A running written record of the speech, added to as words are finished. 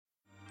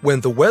When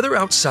the weather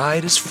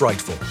outside is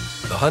frightful,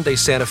 the Hyundai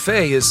Santa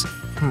Fe is,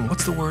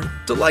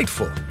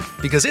 delightful.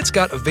 Because it's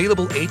got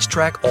available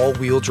H-Track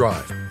all-wheel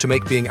drive to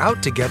make being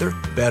out together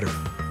better.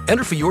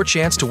 Enter for your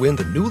chance to win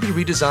the newly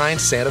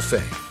redesigned Santa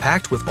Fe,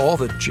 packed with all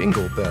the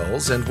jingle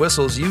bells and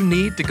whistles you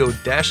need to go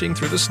dashing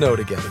through the snow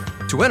together.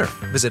 To enter,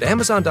 visit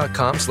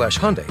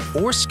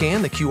Amazon.com/Hyundai or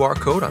scan the QR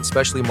code on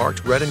specially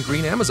marked red and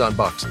green Amazon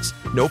boxes.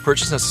 No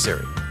purchase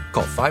necessary.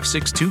 Call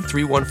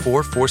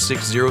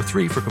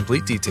 562-314-4603 for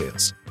complete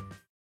details.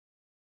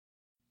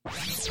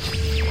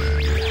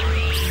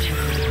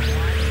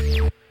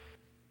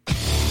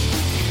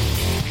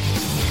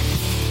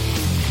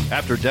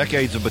 After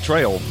decades of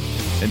betrayal,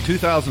 in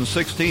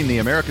 2016, the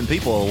American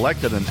people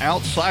elected an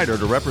outsider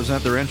to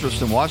represent their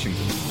interests in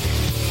Washington.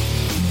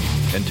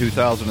 In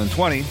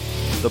 2020,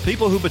 the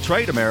people who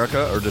betrayed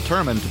America are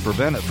determined to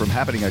prevent it from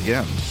happening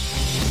again.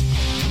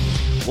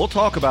 We'll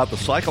talk about the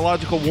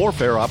psychological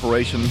warfare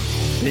operation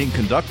being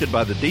conducted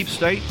by the deep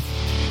state,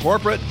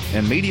 corporate,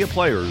 and media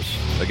players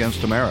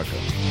against America.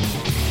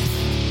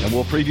 And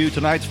we'll preview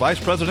tonight's vice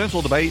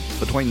presidential debate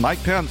between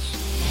Mike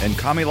Pence and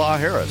Kamala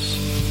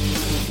Harris.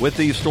 With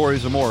these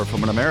stories and more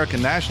from an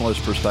American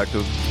nationalist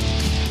perspective,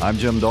 I'm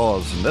Jim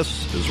Dawes, and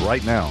this is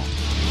Right Now.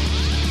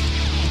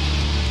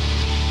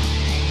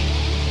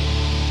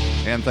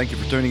 And thank you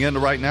for tuning in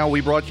to Right Now.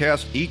 We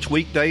broadcast each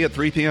weekday at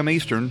 3 p.m.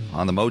 Eastern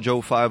on the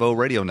Mojo 50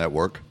 radio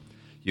network.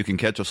 You can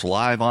catch us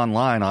live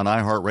online on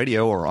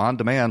iHeartRadio or on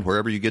demand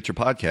wherever you get your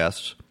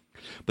podcasts.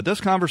 But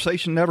this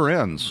conversation never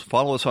ends.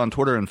 Follow us on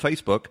Twitter and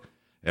Facebook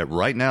at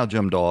Right Now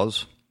Jim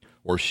Dawes,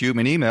 or shoot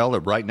me an email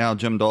at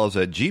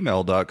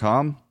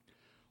rightnowjimdawes@gmail.com.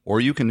 Or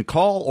you can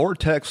call or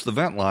text the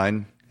vent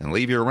line and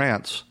leave your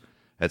rants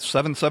at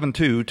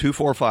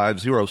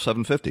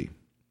 772-245-0750.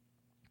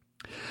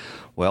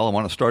 Well, I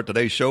want to start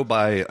today's show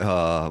by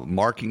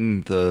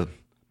marking the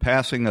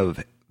passing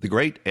of the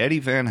great Eddie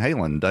Van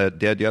Halen,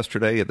 dead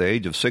yesterday at the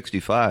age of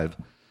 65.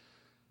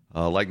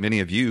 Like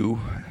many of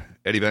you,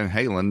 Eddie Van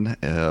Halen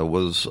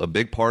was a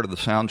big part of the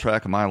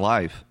soundtrack of my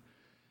life.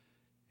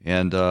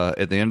 And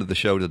at the end of the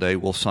show today,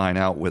 we'll sign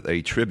out with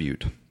a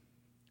tribute.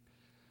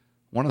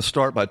 I want to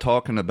start by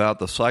talking about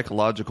the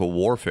psychological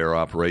warfare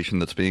operation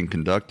that's being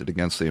conducted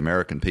against the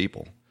American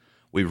people.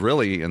 We've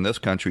really, in this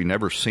country,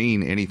 never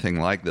seen anything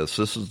like this.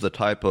 This is the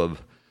type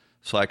of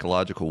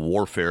psychological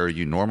warfare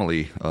you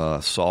normally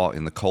saw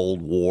in the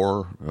Cold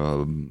War,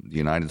 the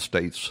United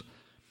States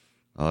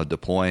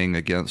deploying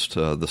against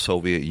the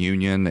Soviet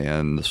Union,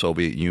 and the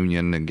Soviet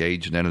Union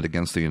engaged in it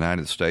against the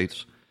United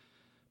States.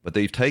 But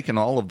they've taken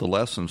all of the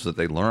lessons that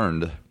they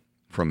learned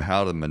from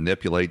how to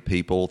manipulate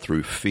people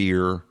through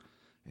fear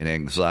and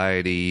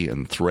anxiety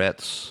and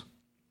threats,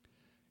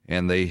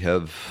 and they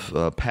have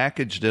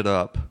packaged it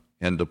up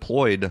and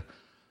deployed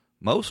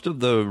most of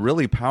the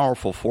really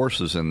powerful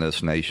forces in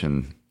this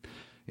nation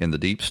in the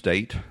deep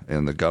state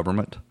and the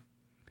government.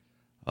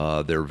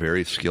 They're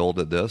very skilled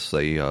at this.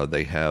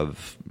 They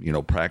have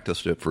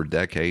practiced it for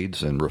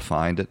decades and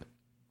refined it.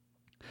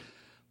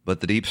 But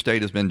the deep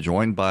state has been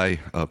joined by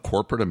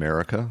corporate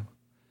America,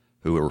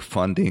 who are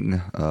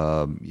funding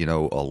a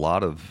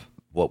lot of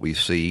what we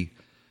see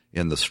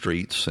in the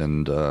streets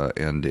and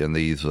in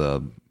these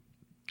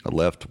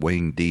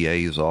left-wing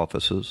DA's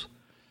offices.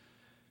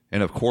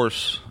 And, of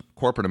course,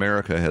 corporate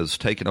America has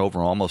taken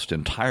over almost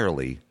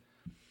entirely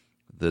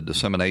the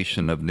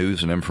dissemination of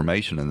news and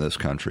information in this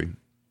country.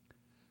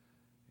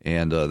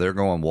 And they're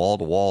going wall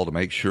to wall to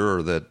make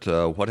sure that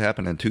what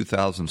happened in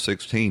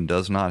 2016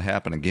 does not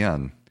happen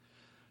again.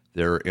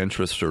 Their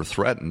interests are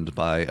threatened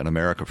by an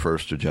America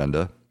First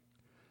agenda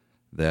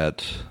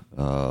that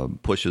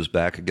pushes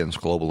back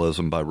against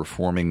globalism by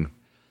reforming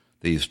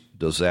these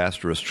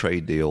disastrous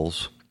trade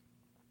deals.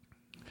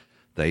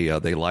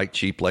 They like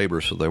cheap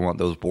labor, so they want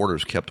those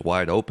borders kept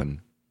wide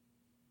open.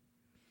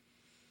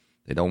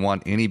 They don't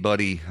want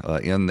anybody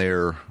in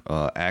there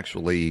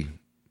actually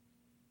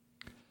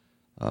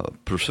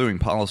pursuing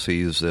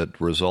policies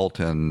that result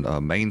in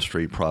Main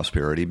Street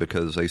prosperity,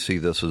 because they see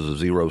this as a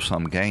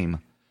zero-sum game,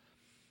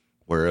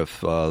 where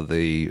if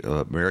the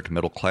American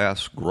middle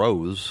class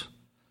grows,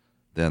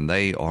 then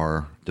they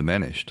are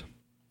diminished.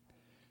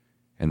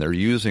 And they're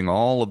using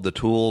all of the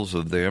tools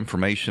of the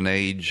information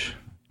age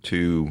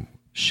to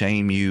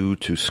shame you,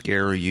 to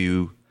scare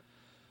you,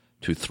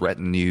 to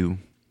threaten you.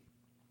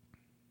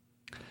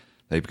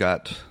 They've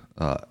got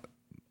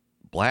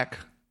black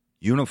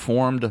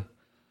uniformed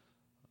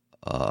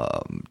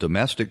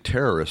domestic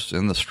terrorists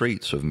in the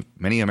streets of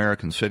many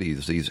American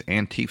cities, these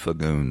Antifa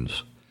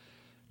goons,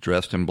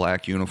 dressed in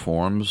black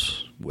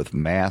uniforms with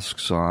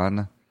masks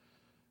on,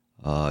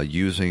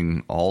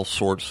 using all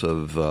sorts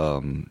of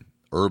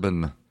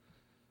urban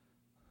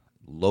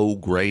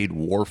low-grade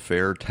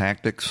warfare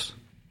tactics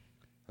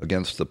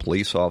against the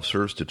police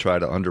officers to try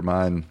to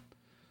undermine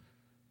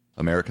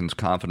Americans'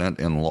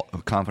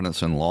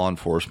 confidence in law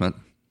enforcement.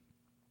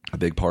 A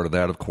big part of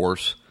that, of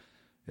course,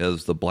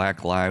 is the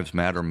Black Lives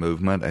Matter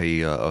movement,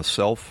 a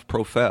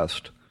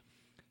self-professed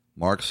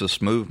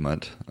Marxist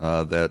movement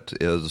that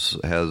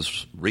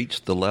has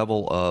reached the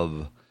level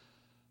of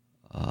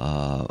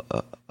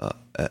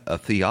a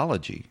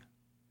theology.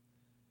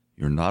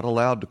 You're not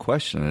allowed to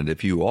question it.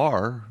 If you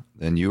are,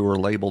 then you are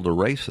labeled a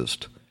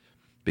racist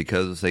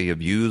because they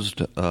have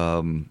used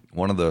one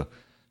of the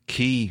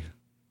key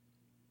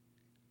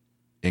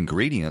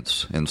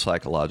ingredients in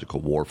psychological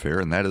warfare,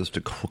 and that is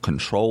to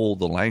control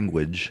the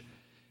language,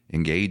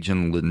 engage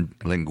in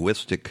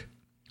linguistic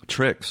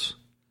tricks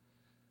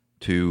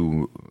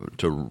to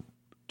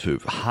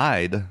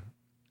hide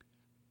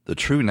the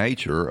true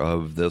nature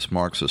of this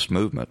Marxist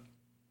movement.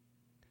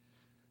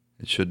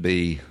 It should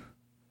be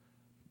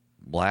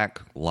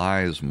Black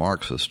Lies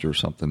Marxist or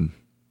something.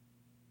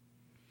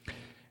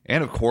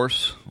 And of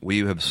course, we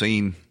have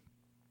seen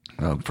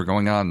for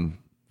going on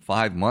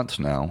 5 months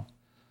now,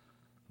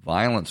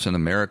 violence in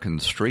American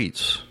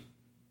streets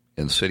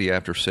in city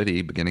after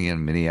city, beginning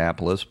in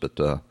Minneapolis, but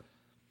well,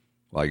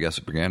 I guess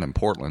it began in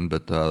Portland,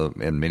 but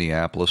in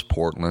Minneapolis,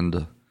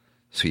 Portland,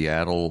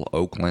 Seattle,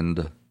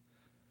 Oakland,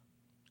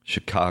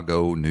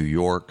 Chicago, New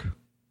York,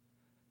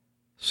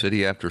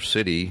 city after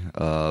city,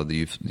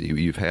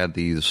 you've had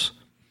these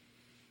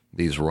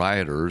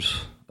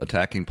rioters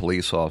attacking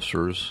police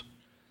officers,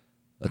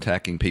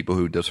 attacking people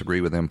who disagree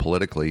with them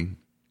politically,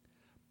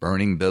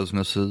 burning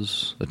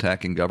businesses,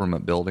 attacking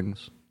government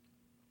buildings.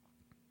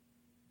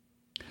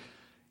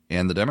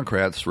 And the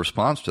Democrats'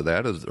 response to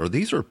that is,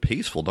 these are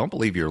peaceful. Don't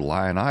believe your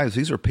lying eyes.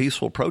 These are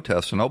peaceful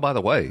protests. And oh, by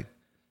the way,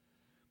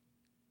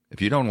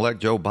 if you don't elect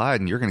Joe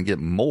Biden, you're going to get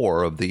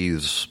more of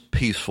these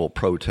peaceful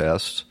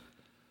protests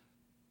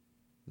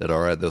that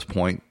are at this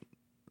point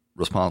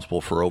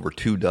responsible for over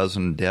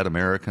 24 dead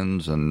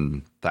Americans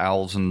and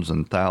thousands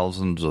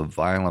of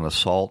violent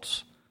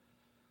assaults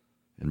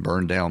and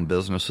burned down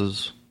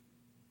businesses.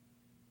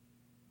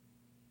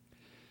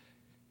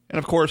 And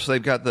of course,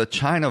 they've got the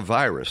China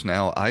virus.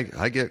 Now,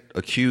 I get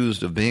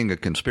accused of being a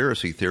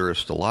conspiracy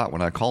theorist a lot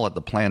when I call it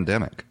the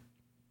plandemic.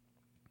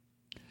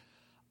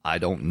 I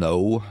don't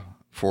know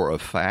for a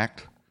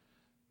fact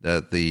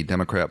that the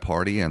Democrat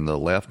Party and the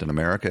left in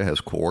America has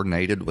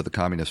coordinated with the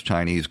Communist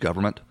Chinese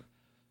government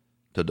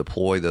to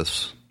deploy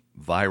this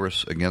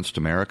virus against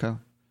America.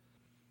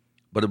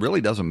 But it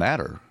really doesn't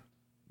matter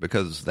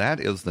because that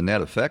is the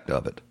net effect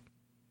of it.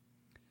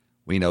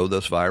 We know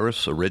this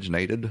virus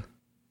originated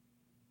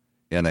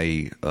in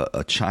a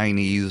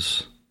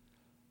Chinese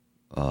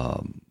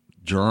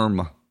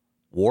germ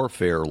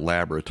warfare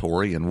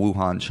laboratory in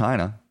Wuhan,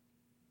 China.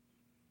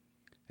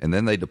 And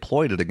then they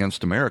deployed it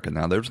against America.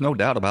 Now, there's no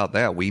doubt about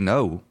that. We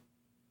know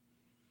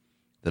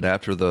that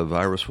after the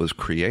virus was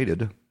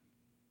created,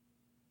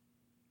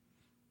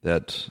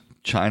 that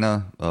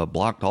China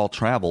blocked all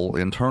travel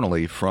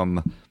internally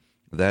from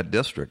that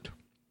district.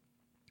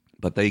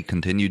 But they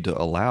continued to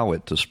allow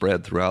it to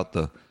spread throughout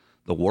the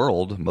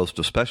world, most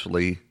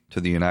especially to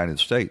the United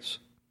States.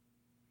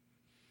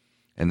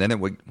 And then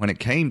when it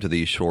came to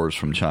these shores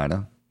from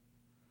China,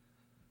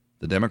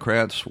 the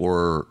Democrats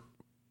were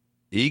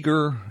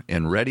eager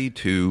and ready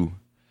to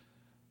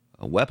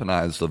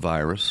weaponize the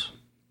virus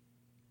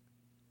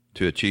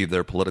to achieve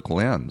their political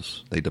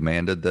ends. They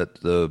demanded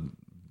that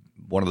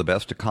one of the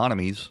best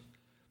economies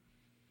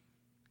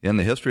in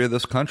the history of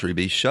this country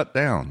be shut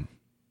down.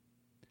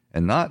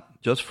 And not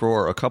just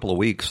for a couple of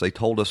weeks. They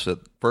told us at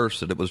first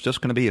that it was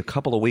just going to be a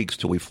couple of weeks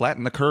till we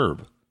flatten the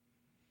curve.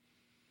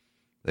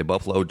 They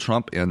buffaloed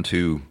Trump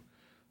into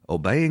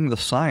obeying the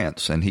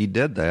science, and he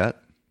did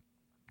that.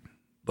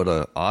 But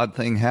an odd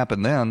thing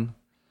happened then.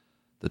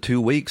 The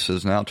 2 weeks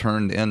has now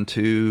turned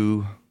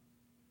into,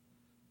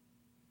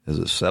 is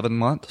it 7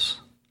 months?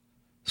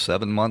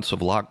 7 months of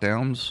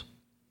lockdowns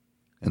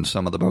in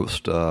some of the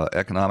most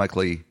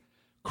economically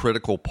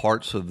critical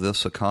parts of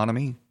this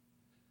economy.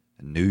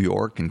 In New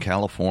York and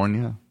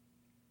California,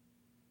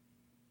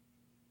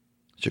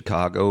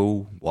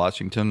 Chicago,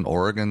 Washington,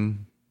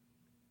 Oregon.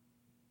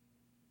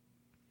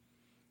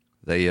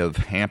 They have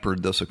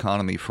hampered this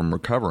economy from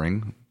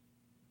recovering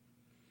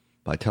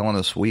by telling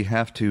us we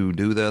have to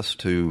do this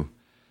to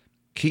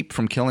keep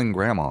from killing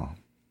grandma.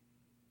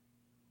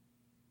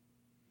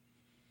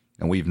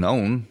 And we've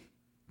known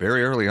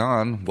very early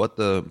on what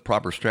the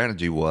proper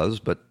strategy was,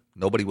 but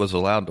nobody was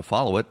allowed to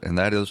follow it, and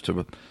that is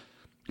to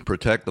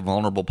protect the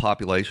vulnerable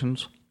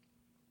populations,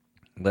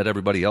 let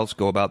everybody else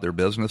go about their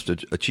business to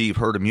achieve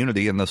herd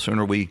immunity, and the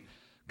sooner we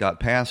got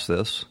past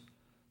this,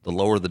 the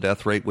lower the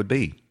death rate would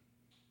be.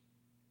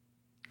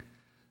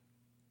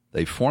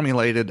 They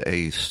formulated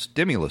a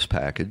stimulus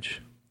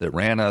package that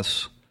ran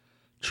us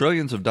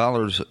trillions of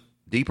dollars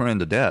deeper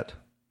into debt.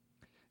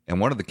 And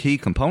one of the key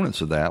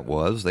components of that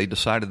was they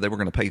decided they were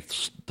going to pay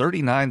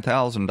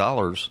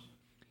 $39,000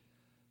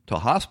 to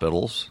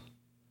hospitals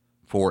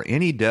for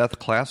any death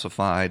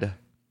classified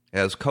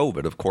as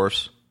COVID. Of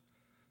course,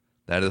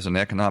 that is an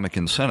economic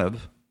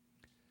incentive.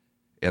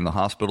 And the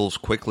hospitals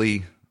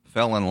quickly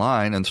fell in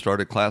line and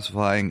started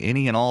classifying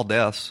any and all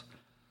deaths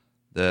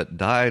that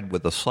died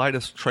with the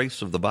slightest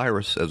trace of the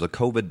virus as a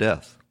COVID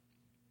death.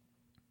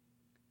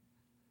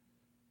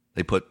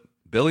 They put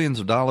billions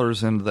of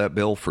dollars into that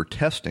bill for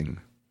testing,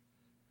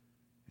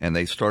 and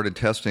they started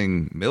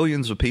testing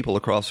millions of people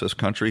across this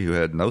country who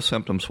had no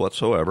symptoms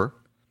whatsoever.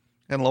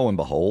 And lo and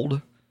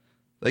behold,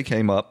 they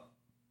came up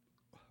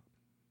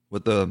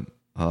with the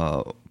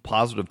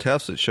positive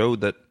tests that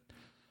showed that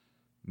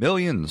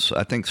millions,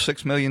 I think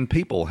 6 million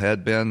people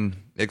had been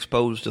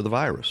exposed to the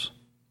virus.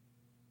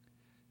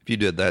 If you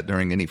did that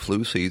during any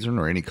flu season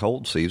or any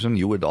cold season,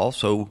 you would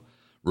also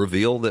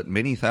reveal that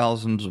many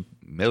thousands of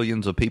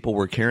millions of people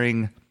were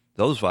carrying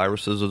those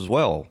viruses as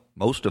well,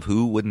 most of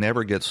who would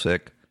never get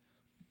sick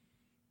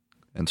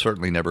and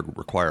certainly never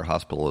require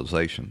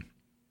hospitalization.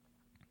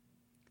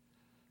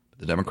 But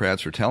the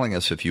Democrats are telling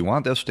us, if you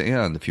want this to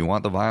end, if you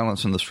want the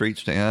violence in the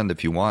streets to end,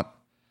 if you want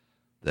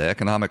the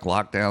economic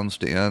lockdowns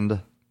to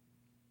end,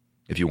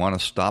 if you want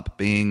to stop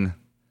being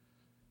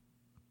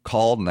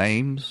called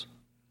names,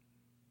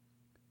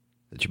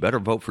 that you better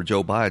vote for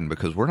Joe Biden,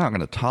 because we're not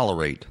going to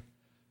tolerate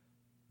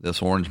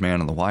this orange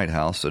man in the White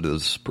House that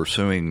is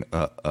pursuing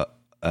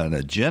an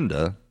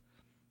agenda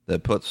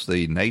that puts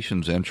the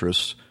nation's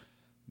interests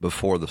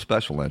before the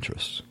special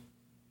interests.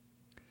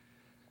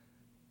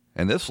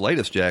 And this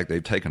latest jag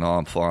they've taken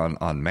off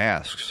on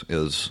masks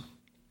is,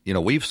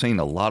 we've seen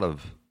a lot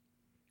of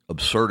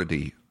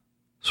absurdity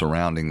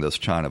surrounding this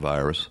China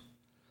virus,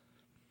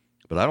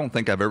 but I don't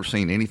think I've ever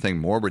seen anything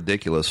more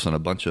ridiculous than a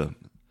bunch of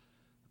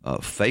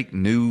fake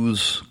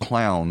news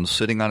clowns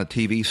sitting on a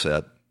TV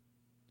set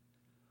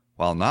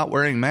while not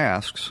wearing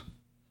masks,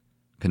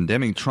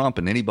 condemning Trump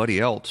and anybody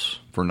else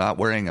for not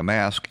wearing a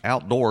mask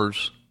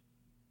outdoors,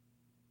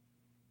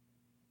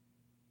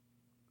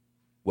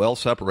 well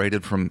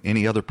separated from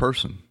any other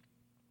person.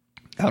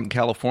 Out in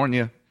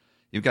California,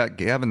 you've got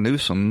Gavin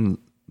Newsom,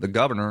 the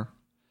governor,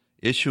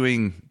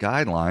 issuing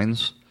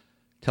guidelines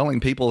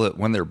telling people that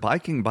when they're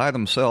biking by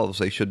themselves,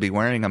 they should be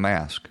wearing a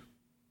mask.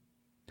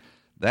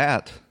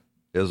 That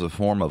is a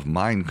form of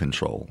mind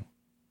control.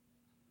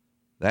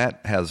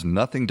 That has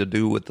nothing to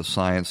do with the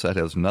science. That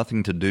has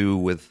nothing to do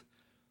with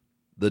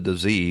the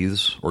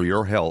disease or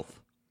your health.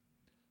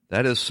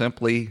 That is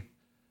simply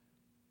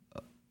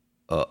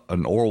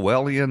an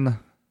Orwellian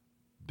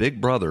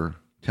big brother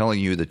telling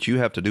you that you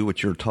have to do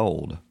what you're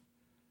told,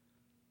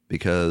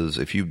 because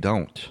if you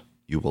don't,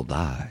 you will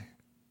die.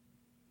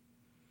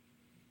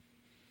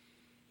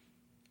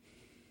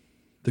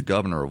 The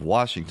governor of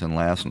Washington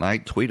last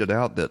night tweeted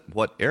out that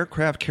what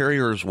aircraft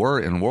carriers were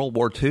in World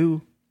War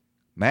II,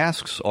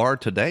 masks are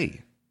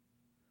today.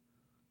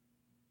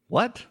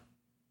 What?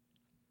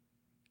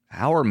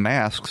 How are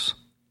masks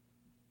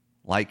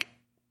like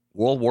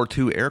World War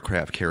II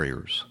aircraft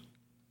carriers?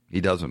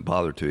 He doesn't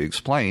bother to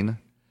explain,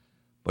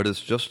 but it's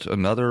just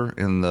another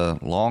in the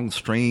long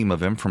stream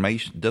of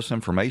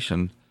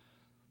disinformation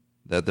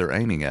that they're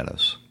aiming at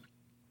us.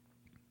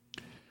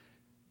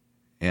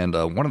 And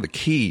one of the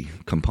key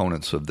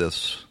components of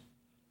this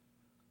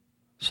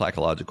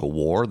psychological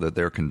war that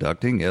they're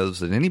conducting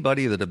is that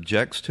anybody that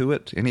objects to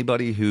it,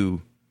 anybody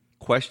who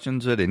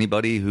questions it,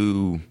 anybody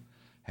who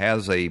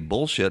has a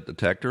bullshit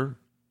detector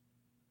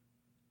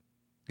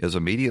is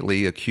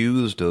immediately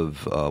accused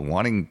of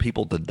wanting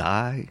people to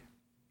die,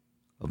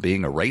 of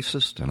being a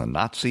racist and a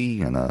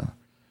Nazi and a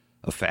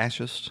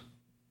fascist.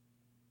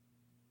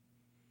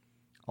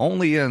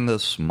 Only in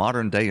this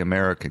modern-day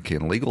America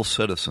can legal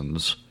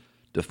citizens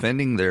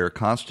defending their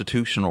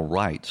constitutional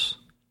rights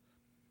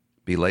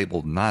be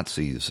labeled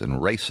Nazis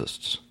and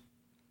racists.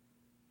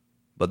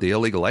 But the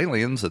illegal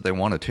aliens that they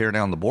want to tear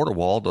down the border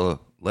wall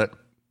to let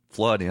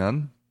flood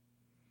in,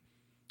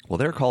 well,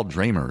 they're called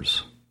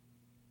dreamers.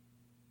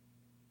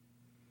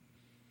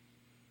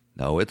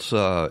 No, it's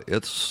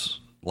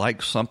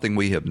like something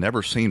we have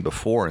never seen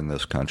before in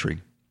this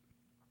country.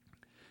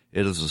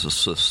 It is a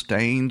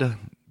sustained,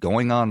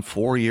 going on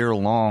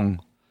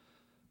 4-year-long,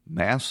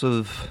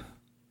 massive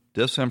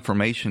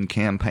disinformation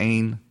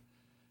campaign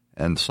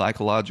and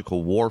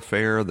psychological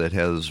warfare that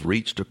has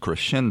reached a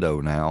crescendo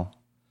now,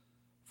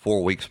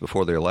 4 weeks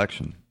before the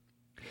election.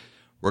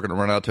 We're going to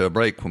run out to a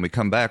break. When we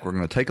come back, we're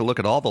going to take a look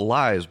at all the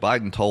lies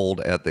Biden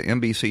told at the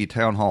NBC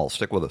town hall.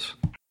 Stick with us.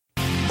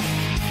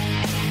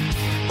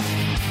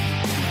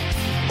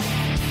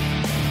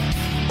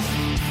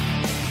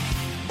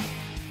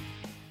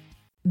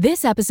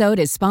 This episode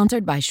is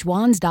sponsored by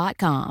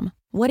Schwans.com.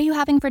 What are you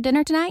having for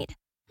dinner tonight?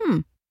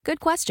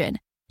 Good question.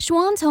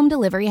 Schwann's Home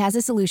Delivery has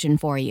a solution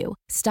for you.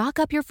 Stock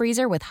up your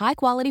freezer with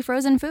high-quality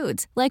frozen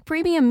foods like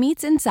premium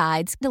meats and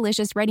sides,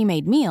 delicious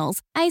ready-made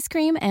meals, ice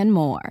cream, and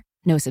more.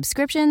 No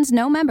subscriptions,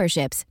 no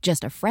memberships,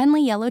 just a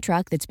friendly yellow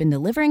truck that's been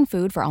delivering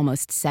food for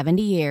almost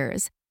 70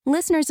 years.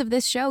 Listeners of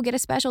this show get a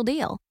special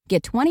deal.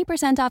 Get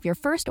 20% off your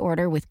first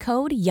order with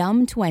code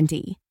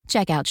YUM20.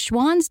 Check out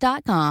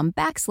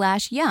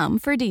schwans.com/YUM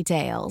for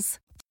details.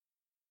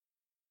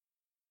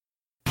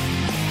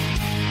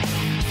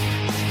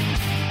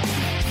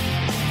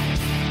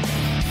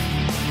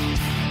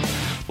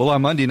 Well,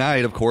 on Monday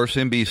night, of course,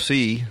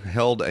 NBC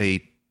held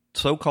a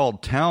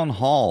so-called town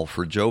hall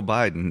for Joe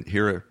Biden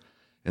here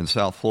in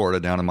South Florida,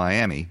 down in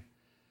Miami.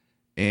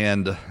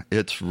 And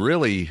it's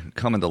really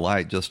coming to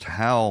light just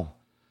how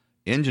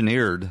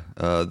engineered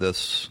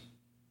this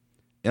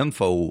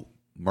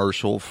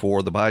infomercial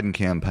for the Biden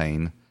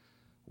campaign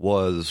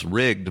was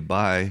rigged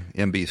by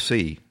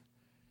NBC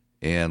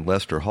and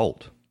Lester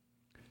Holt.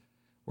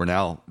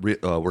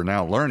 we're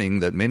now learning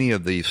that many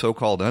of the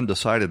so-called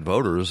undecided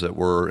voters that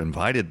were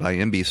invited by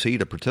NBC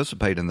to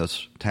participate in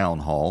this town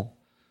hall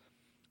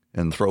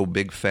and throw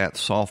big fat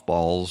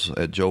softballs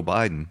at Joe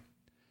Biden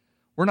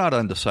were not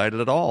undecided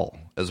at all.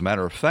 As a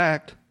matter of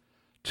fact,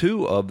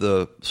 2 of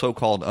the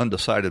so-called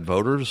undecided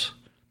voters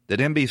that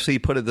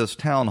NBC put at this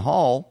town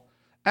hall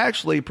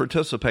actually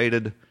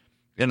participated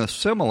in a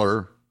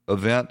similar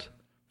event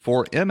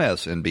for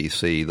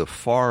MSNBC, the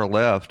far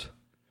left,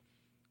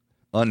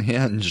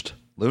 unhinged,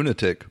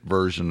 lunatic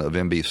version of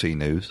NBC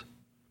News.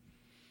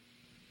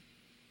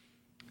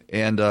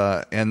 And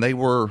they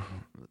were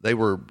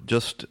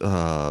just,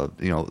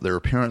 their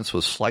appearance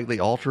was slightly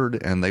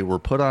altered, and they were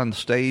put on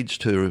stage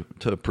to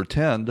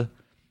pretend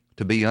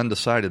to be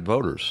undecided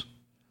voters.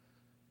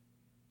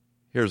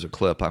 Here's a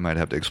clip I might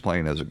have to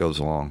explain as it goes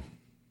along.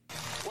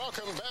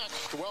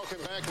 Welcome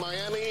back,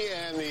 Miami,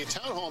 and the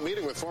town hall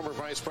meeting with former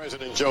Vice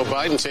President Joe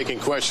Biden, taking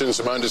questions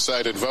from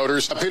undecided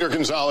voters. Peter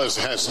Gonzalez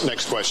has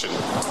next question.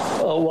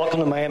 Welcome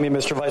to Miami,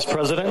 Mr. Vice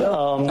President.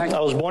 I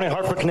was born in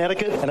Hartford,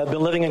 Connecticut, and I've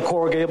been living in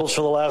Coral Gables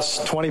for the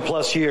last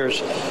 20-plus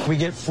years. We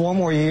get 4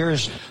 more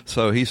years.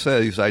 So he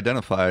says he's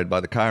identified by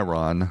the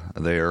Chiron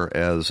there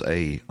as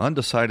a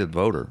undecided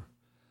voter.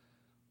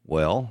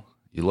 Well,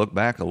 you look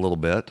back a little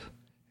bit,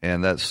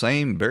 and that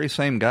very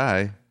same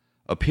guy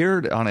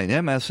appeared on an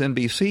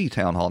MSNBC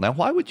town hall. Now,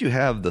 why would you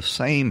have the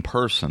same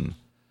person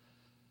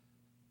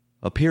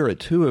appear at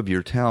 2 of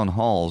your town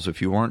halls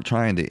if you weren't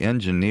trying to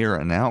engineer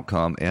an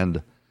outcome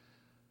and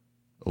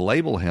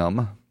label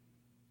him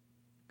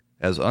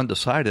as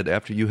undecided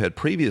after you had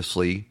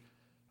previously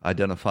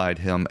identified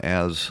him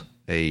as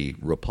a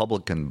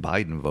Republican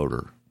Biden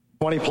voter?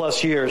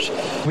 20-plus years.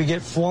 We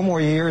get 4 more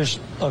years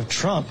of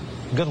Trump.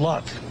 Good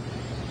luck.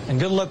 And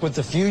good luck with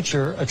the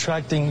future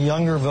attracting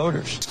younger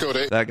voters.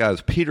 That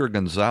guy's Peter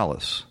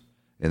Gonzalez.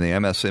 In the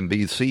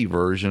MSNBC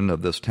version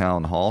of this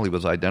town hall, he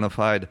was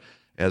identified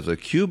as a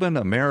Cuban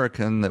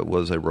American that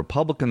was a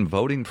Republican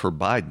voting for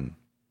Biden.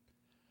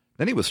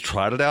 Then he was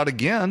trotted out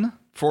again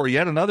for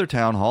yet another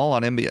town hall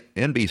on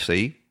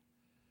NBC,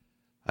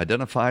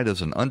 identified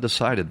as an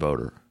undecided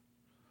voter.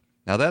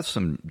 Now that's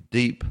some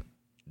deep,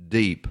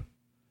 deep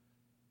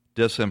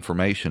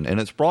disinformation,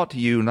 and it's brought to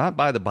you not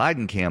by the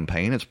Biden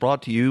campaign, it's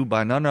brought to you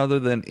by none other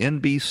than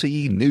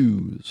NBC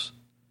News,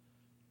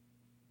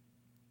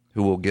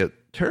 who will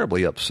get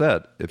terribly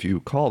upset if you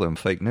call them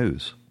fake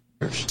news.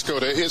 Let's go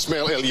to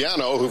Ismail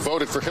Eliano, who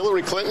voted for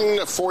Hillary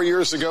Clinton 4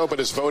 years ago, but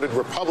has voted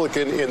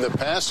Republican in the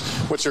past.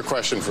 What's your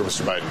question for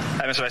Mr. Biden?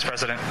 Hi, Mr. Vice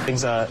President.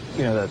 Things that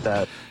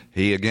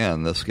He,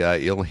 again, this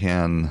guy,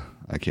 Ilhan,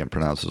 I can't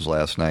pronounce his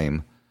last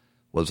name,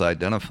 was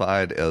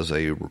identified as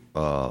an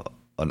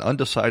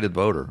undecided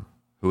voter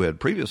who had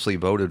previously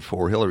voted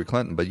for Hillary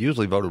Clinton, but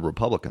usually voted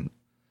Republican.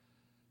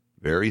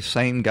 Very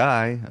same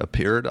guy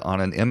appeared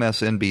on an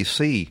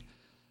MSNBC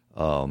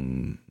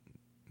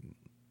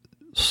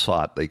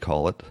SOT, they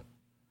call it,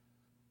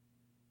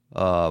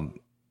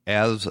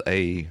 as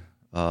a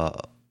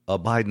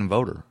Biden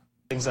voter.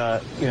 Things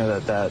that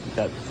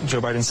Joe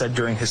Biden said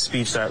during his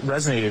speech that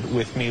resonated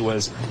with me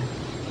was,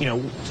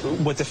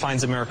 what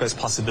defines America's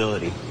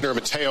possibility.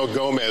 Mateo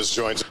Gomez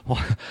joins.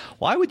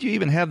 Why would you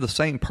even have the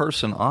same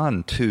person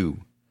on 2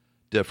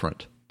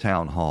 different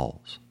town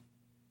halls?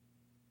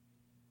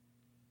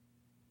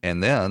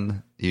 And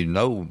then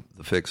the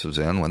fix is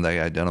in when they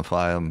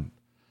identify them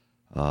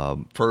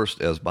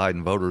first as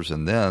Biden voters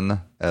and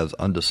then as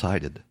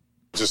undecided.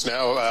 Just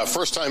now,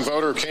 first-time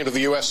voter came to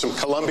the U.S. from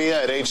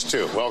Colombia at age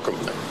 2. Welcome.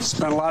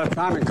 Spent a lot of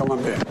time in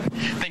Colombia.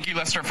 Thank you,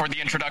 Lester, for the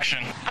introduction.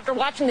 After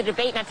watching the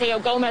debate, Mateo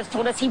Gomez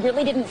told us he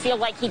really didn't feel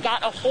like he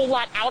got a whole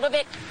lot out of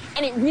it,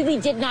 and it really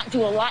did not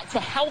do a lot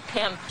to help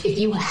him. If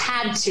you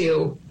had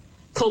to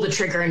pull the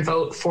trigger and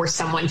vote for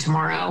someone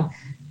tomorrow,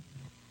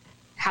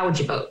 how would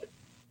you vote?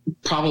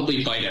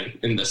 Probably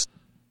Biden in this.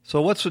 So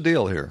what's the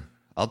deal here?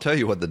 I'll tell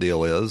you what the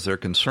deal is. They're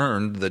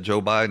concerned that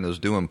Joe Biden is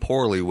doing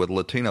poorly with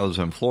Latinos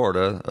in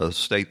Florida, a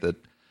state that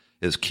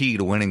is key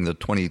to winning the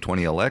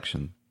 2020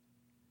 election.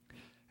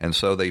 And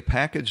so they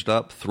packaged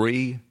up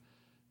 3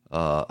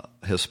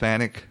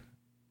 Hispanic,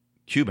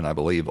 Cuban, I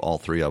believe all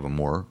 3 of them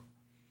were,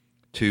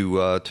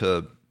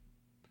 to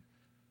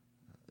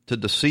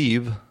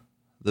deceive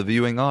the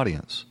viewing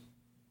audience.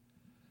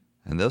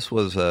 And this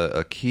was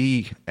a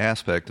key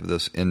aspect of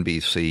this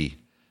NBC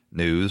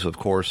News. Of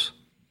course,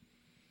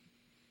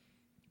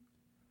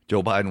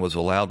 Joe Biden was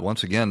allowed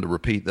once again to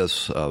repeat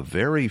this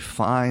very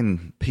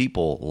fine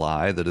people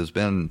lie that has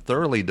been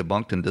thoroughly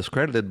debunked and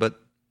discredited. But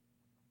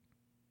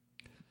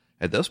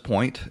at this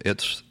point,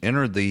 it's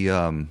entered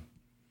the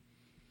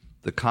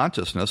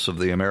consciousness of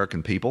the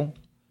American people,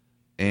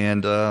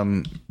 and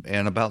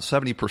about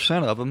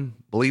 70% of them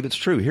believe it's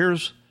true. Here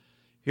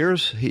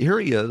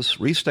he is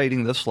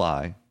restating this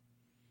lie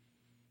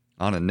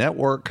on a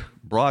network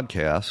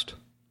broadcast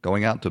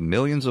going out to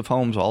millions of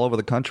homes all over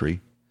the country.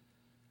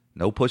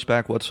 No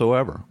pushback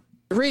whatsoever.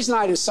 The reason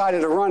I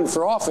decided to run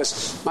for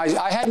office,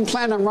 I hadn't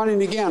planned on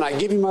running again. I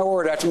give you my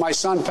word, after my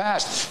son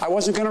passed, I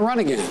wasn't going to run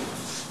again.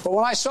 But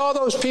when I saw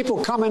those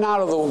people coming out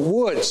of the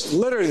woods,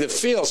 literally the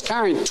fields,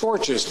 carrying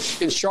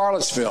torches in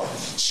Charlottesville,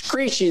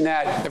 screeching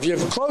that, if you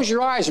close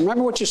your eyes,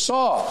 remember what you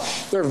saw.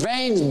 Their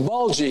veins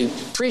bulging,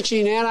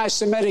 preaching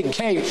anti-Semitic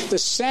hate, the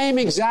same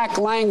exact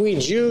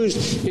language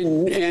used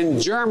in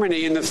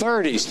Germany in the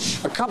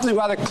 30s, accompanied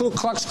by the Ku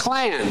Klux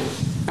Klan.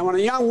 And when a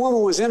young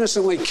woman was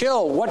innocently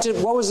killed, what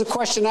was the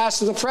question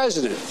asked of the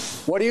president?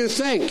 What do you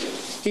think?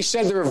 He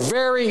said there are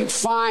very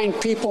fine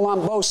people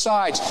on both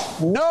sides.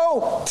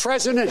 No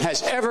president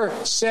has ever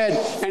said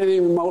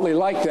anything remotely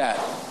like that.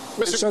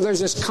 And so there's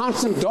this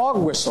constant dog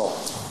whistle,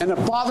 and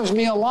it bothers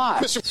me a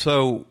lot.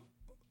 So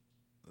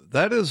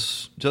that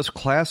is just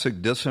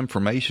classic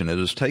disinformation. It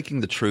is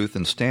taking the truth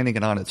and standing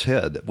it on its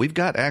head. We've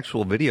got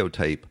actual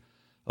videotape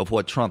of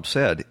what Trump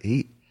said.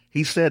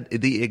 He said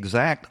the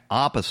exact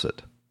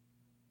opposite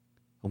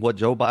of what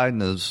Joe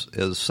Biden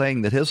is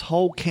saying that his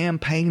whole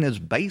campaign is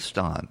based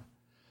on.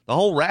 The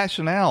whole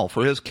rationale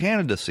for his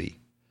candidacy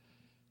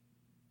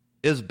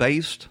is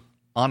based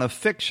on a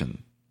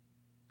fiction.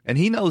 And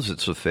he knows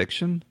it's a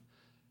fiction.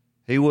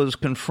 He was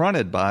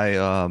confronted by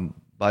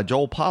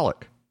Joel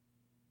Pollack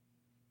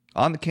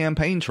on the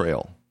campaign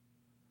trail,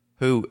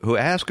 who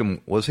asked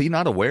him, was he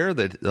not aware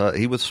that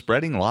he was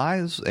spreading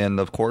lies? And,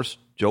 of course,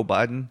 Joe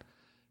Biden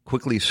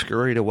quickly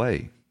scurried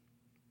away.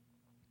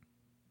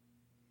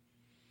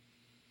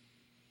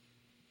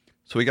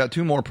 So we got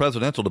 2 more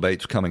presidential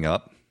debates coming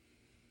up.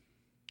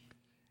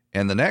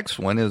 And the next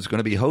one is going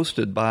to be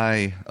hosted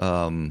by,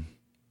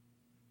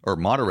 or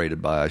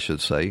moderated by, I should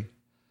say,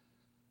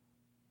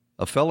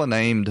 a fella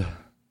named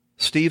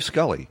Steve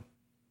Scully.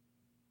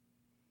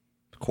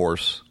 Of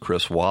course,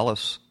 Chris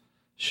Wallace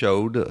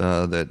showed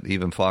that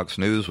even Fox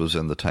News was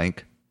in the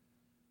tank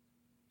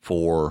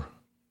for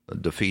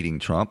defeating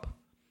Trump.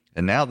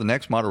 And now the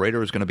next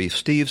moderator is going to be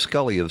Steve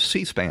Scully of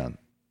C-SPAN.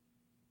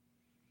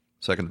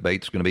 Second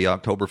debate is going to be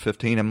October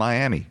 15 in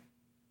Miami.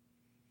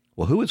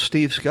 Well, who is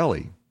Steve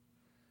Scully?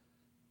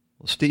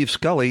 Well, Steve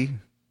Scully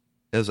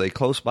is a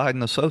close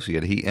Biden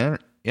associate. He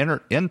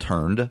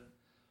interned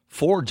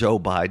for Joe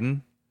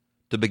Biden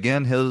to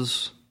begin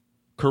his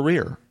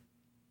career.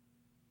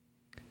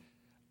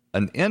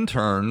 An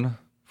intern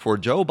for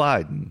Joe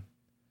Biden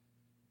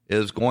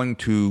is going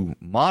to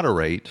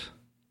moderate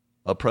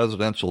a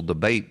presidential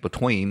debate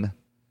between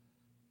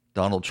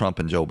Donald Trump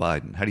and Joe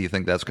Biden. How do you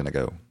think that's going to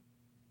go?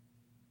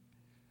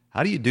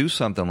 How do you do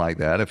something like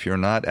that if you're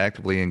not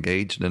actively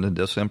engaged in a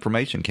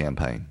disinformation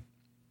campaign?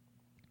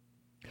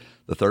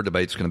 The third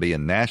debate is going to be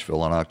in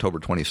Nashville on October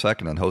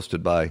 22nd and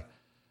hosted by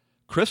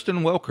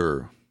Kristen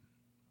Welker.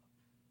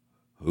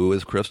 Who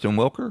is Kristen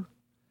Welker?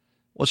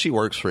 Well, she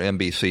works for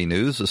NBC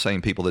News, the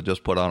same people that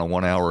just put on a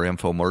 1-hour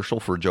infomercial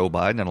for Joe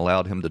Biden and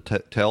allowed him to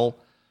tell,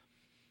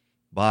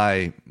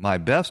 by my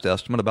best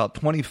estimate, about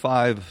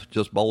 25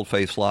 just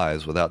bold-faced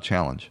lies without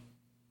challenge.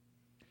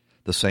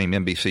 The same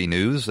NBC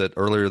News that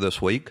earlier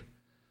this week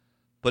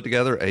put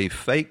together a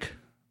fake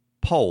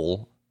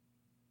poll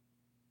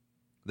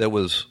that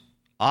was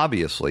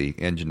obviously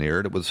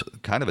engineered. It was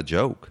kind of a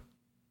joke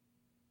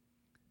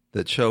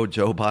that showed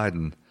Joe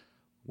Biden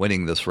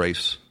winning this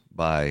race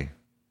by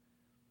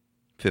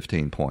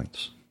 15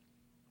 points.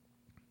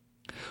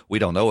 We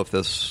don't know if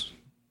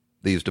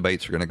these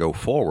debates are going to go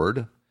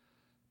forward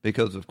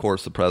because, of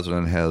course, the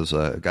president has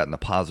gotten a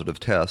positive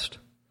test.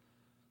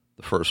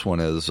 The first one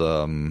is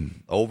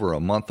over a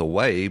month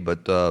away,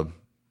 but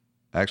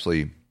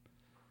actually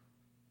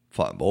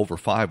over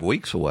 5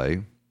 weeks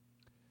away.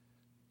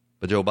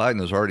 But Joe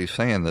Biden is already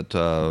saying that,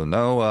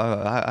 no,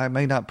 I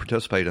may not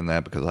participate in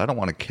that because I don't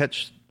want to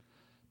catch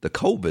the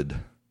COVID.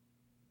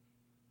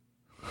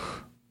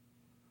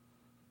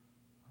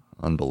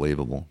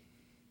 Unbelievable.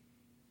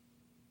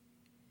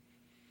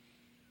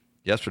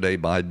 Yesterday,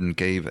 Biden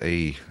gave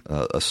a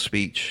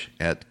speech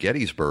at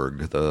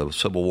Gettysburg, the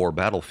Civil War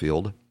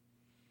battlefield.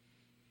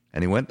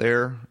 And he went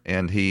there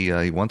and he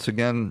once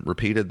again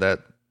repeated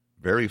that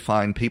very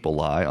fine people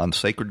lie on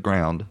sacred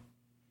ground.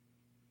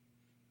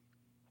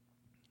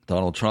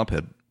 Donald Trump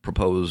had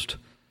proposed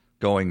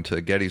going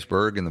to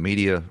Gettysburg, and the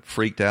media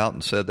freaked out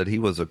and said that he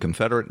was a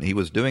Confederate and he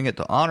was doing it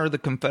to honor the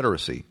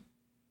Confederacy.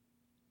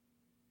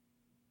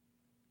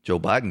 Joe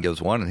Biden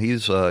gives one, and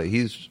he's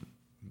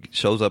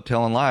shows up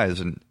telling lies.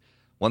 And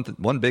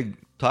one big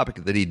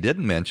topic that he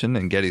didn't mention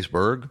in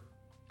Gettysburg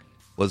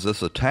was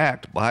this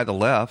attack by the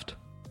left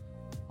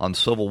on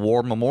Civil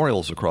War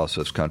memorials across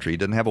this country. He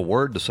didn't have a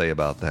word to say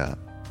about that.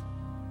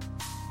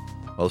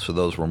 Most of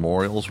those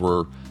memorials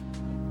were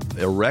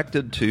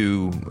erected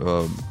to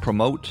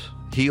promote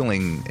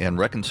healing and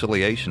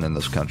reconciliation in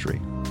this country.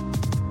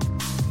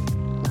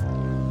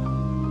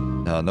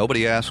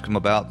 Nobody asked him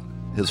about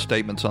his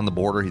statements on the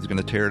border. He's going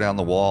to tear down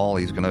the wall.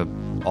 He's going to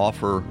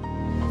offer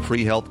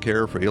free health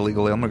care for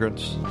illegal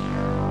immigrants.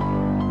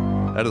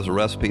 That is a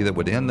recipe that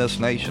would end this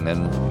nation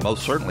and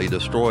most certainly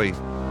destroy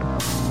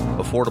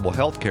affordable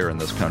health care in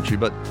this country.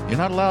 But you're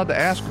not allowed to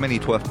ask many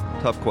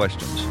tough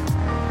questions.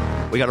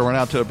 We got to run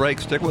out to a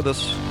break. Stick with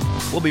us.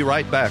 We'll be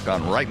right back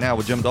on Right Now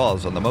with Jim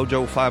Dawes on the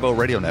Mojo 50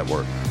 Radio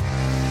Network.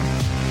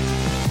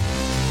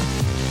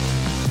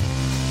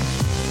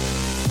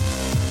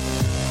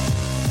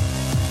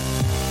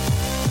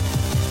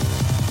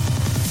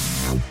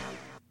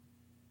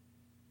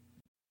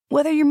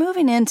 Whether you're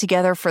moving in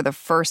together for the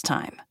first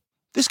time,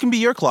 this can be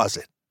your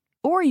closet,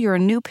 or you're a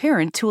new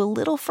parent to a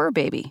little fur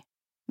baby,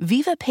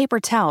 Viva paper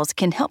towels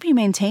can help you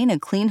maintain a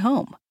clean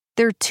home.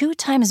 They're 2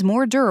 times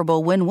more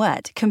durable when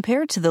wet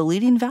compared to the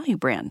leading value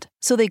brand,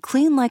 so they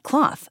clean like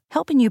cloth,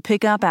 helping you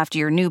pick up after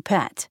your new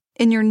pet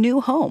in your new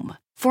home.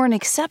 For an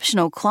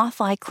exceptional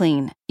cloth-like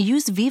clean,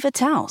 use Viva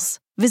towels.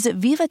 Visit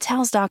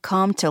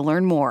vivatowels.com to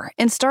learn more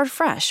and start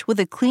fresh with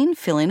a clean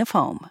feeling of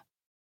home.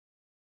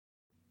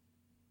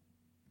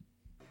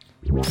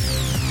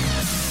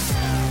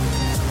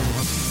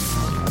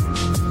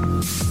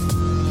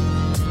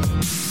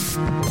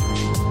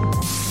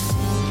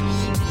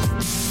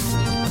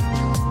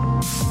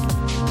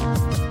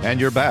 And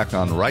you're back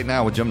on Right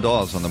Now with Jim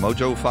Dawes on the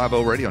Mojo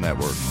 50 Radio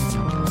Network.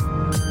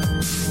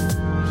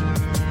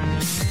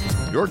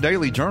 Your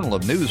daily journal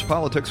of news,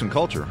 politics, and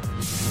culture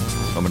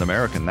from an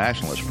American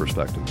nationalist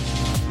perspective.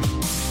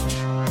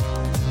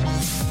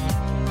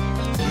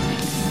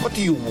 What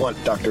do you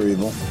want, Dr.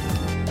 Evil?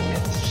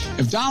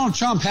 If Donald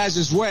Trump has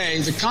his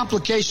way, the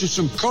complications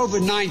from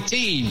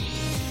COVID-19,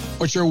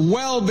 which are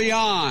well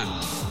beyond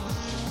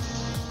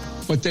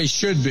what they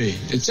should be.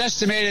 It's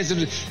estimated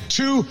that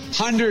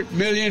 200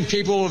 million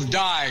people have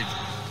died,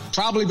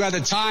 probably by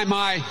the time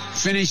I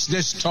finish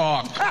this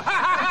talk.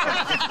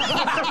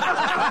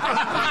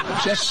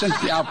 Just since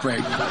the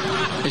outbreak,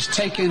 it's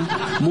taken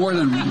more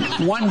than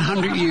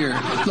 100 years.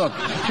 Look,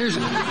 here's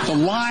the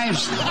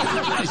lives.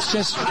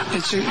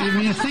 I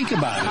mean, think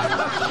about it.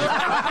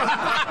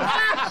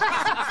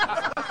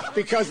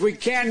 Because we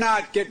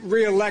cannot get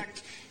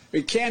reelected.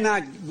 We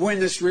cannot win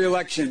this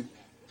reelection.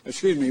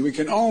 Excuse me, we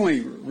can only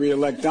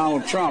reelect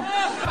Donald Trump.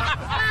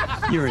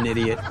 You're an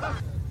idiot.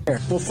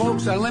 Well,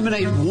 folks,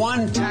 eliminate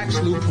one tax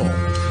loophole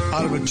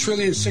out of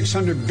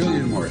 $1.6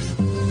 trillion worth.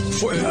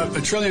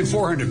 $1.4 trillion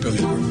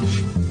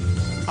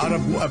worth. Out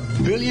of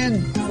 $1.4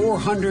 billion.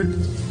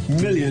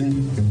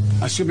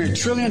 It's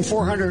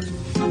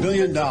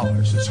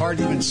hard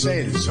to even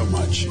say it so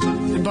much.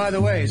 And by the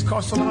way, it's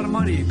cost a lot of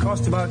money. It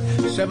cost about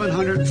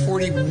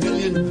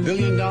 $740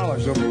 billion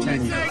over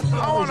 10 years.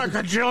 I want a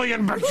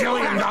bajillion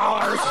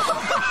dollars.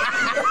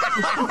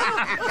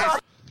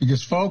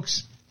 Because,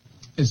 folks,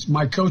 it's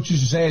my coach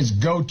used to say it's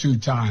go-to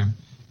time.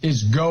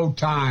 It's go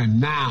time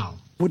now.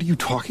 What are you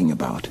talking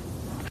about?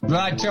 But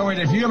I tell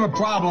you, if you have a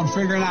problem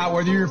figuring out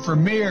whether you're for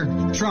me or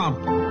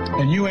Trump,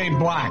 then you ain't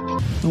black.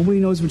 Nobody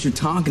knows what you're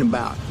talking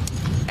about,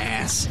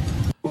 ass.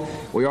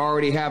 We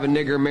already have a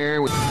nigger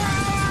mayor. We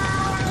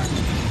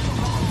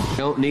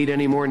don't need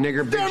any more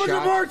nigger big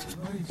shots.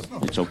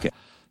 It's okay.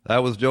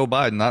 That was Joe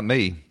Biden, not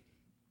me.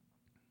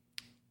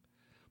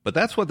 But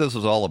that's what this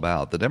is all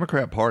about. The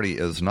Democrat Party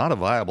is not a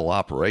viable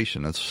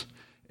operation.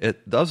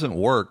 It doesn't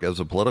work as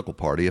a political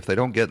party if they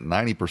don't get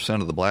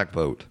 90% of the black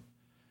vote.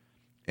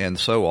 And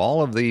so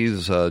all of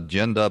these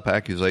ginned-up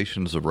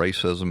accusations of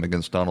racism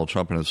against Donald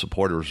Trump and his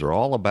supporters are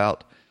all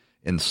about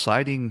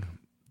inciting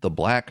the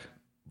black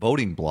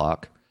voting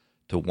bloc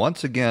to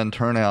once again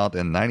turn out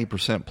in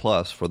 90%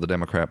 plus for the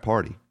Democrat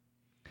Party.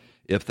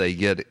 If they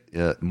get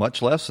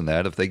much less than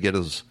that, if they get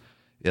as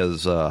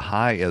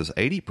high as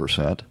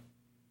 80%,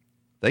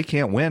 they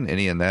can't win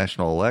any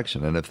national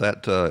election. And if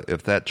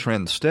that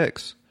trend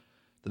sticks,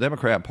 the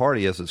Democrat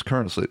Party, as it's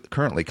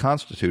currently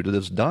constituted,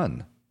 is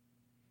done.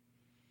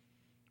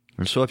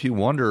 And so if you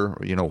wonder,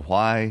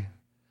 why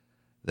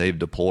they've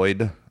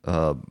deployed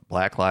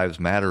Black Lives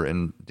Matter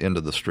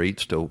into the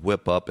streets to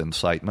whip up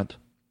incitement,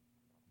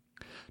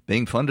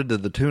 being funded to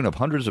the tune of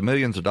hundreds of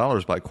millions of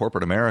dollars by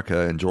corporate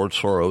America and George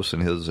Soros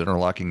and his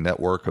interlocking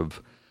network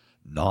of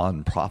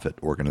non-profit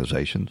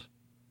organizations.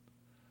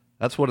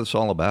 That's what it's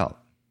all about.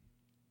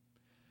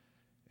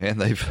 And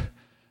they've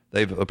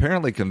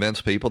apparently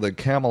convinced people that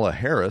Kamala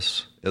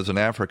Harris is an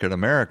African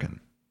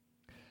American.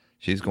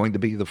 She's going to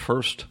be the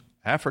first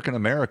African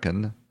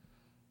American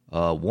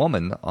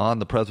woman on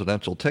the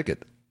presidential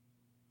ticket.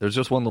 There's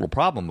just one little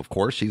problem, of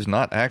course. She's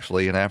not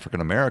actually an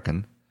African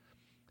American.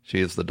 She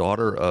is the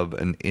daughter of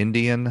an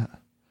Indian,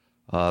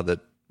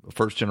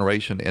 first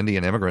generation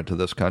Indian immigrant to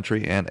this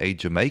country, and a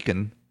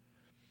Jamaican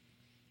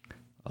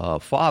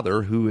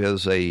father who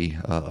is a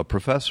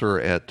professor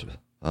at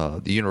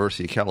the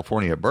University of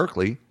California at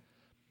Berkeley,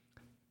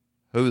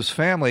 whose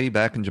family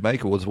back in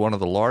Jamaica was one of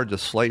the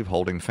largest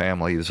slaveholding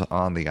families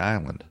on the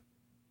island.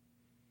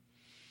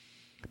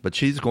 But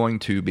she's going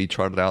to be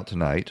trotted out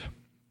tonight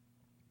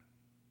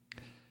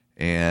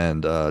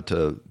and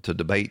to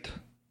debate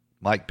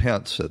Mike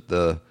Pence at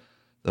the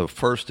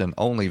first and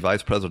only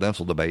vice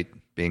presidential debate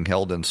being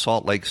held in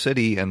Salt Lake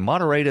City and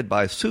moderated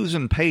by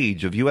Susan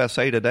Page of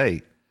USA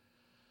Today.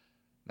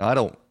 Now, I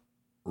don't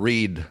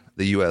read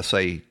the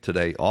USA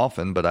Today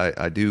often, but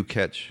I do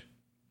catch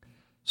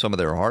some of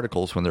their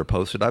articles when they're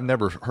posted. I've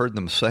never heard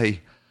them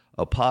say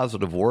a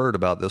positive word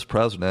about this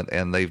president,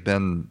 and they've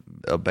been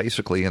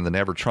basically in the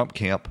Never Trump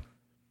camp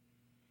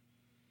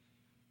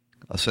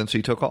since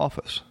he took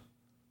office.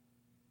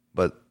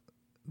 But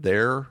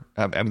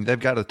they've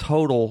got a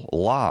total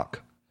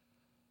lock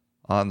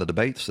on the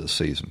debates this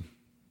season.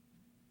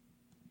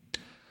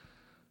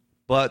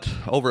 But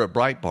over at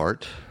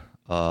Breitbart,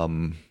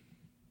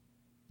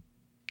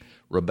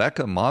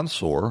 Rebecca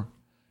Mansour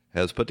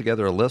has put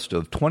together a list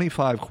of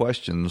 25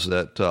 questions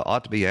that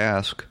ought to be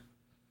asked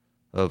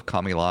of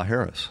Kamala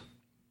Harris.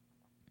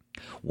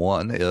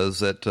 One is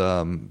that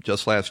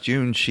just last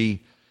June,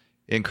 she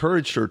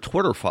encouraged her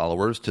Twitter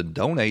followers to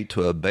donate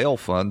to a bail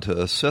fund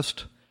to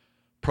assist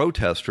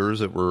protesters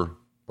that were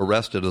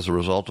arrested as a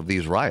result of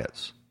these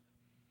riots.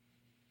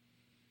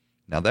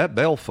 Now, that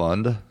bail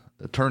fund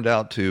turned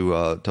out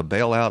to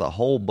bail out a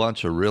whole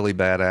bunch of really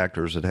bad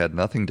actors that had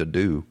nothing to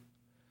do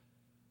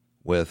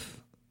with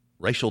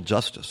racial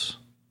justice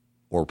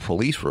or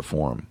police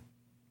reform.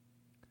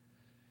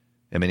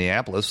 In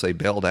Minneapolis, they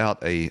bailed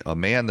out a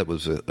man that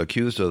was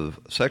accused of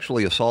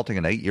sexually assaulting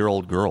an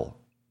 8-year-old girl.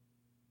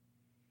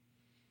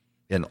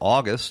 In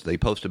August, they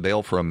posted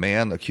bail for a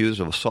man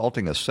accused of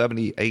assaulting a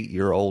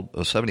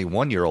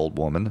 71-year-old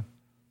woman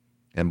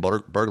and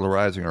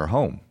burglarizing her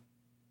home.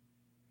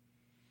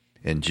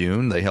 In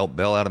June, they helped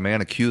bail out a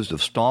man accused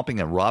of stomping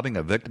and robbing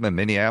a victim in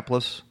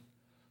Minneapolis.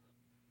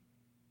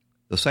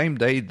 The same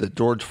day that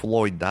George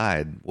Floyd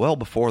died, well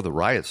before the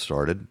riots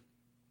started,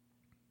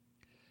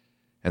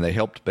 and they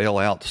helped bail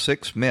out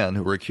 6 men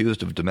who were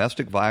accused of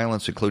domestic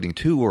violence, including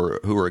 2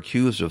 who were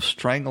accused of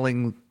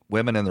strangling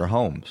women in their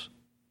homes.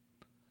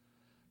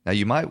 Now,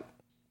 you might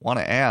want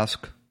to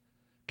ask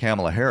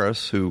Kamala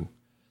Harris, who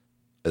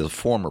is a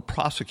former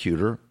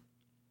prosecutor,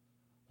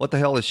 what the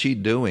hell is she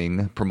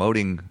doing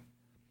promoting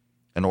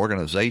an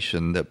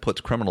organization that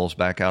puts criminals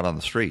back out on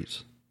the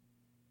streets?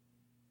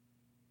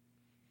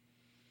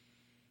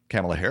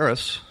 Kamala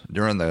Harris,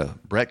 during the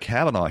Brett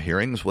Kavanaugh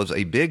hearings, was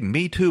a big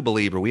Me Too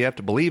believer. We have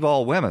to believe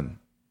all women.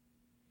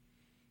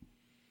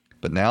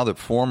 But now that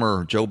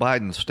former Joe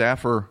Biden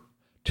staffer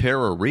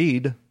Tara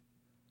Reade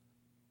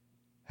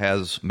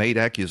has made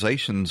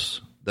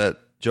accusations that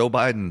Joe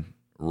Biden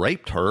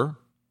raped her,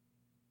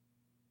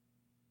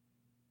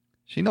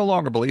 she no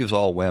longer believes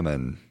all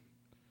women.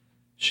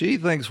 She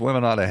thinks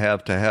women ought to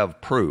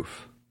have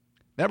proof.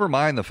 Never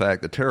mind the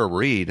fact that Tara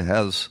Reade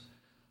has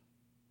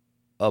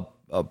a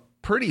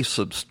pretty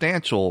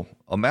substantial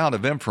amount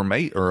of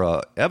information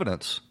or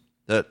evidence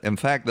that, in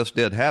fact, this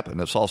did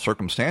happen. It's all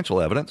circumstantial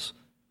evidence.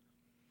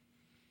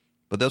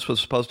 But this was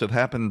supposed to have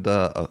happened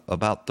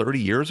about 30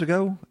 years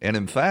ago. And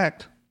in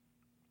fact,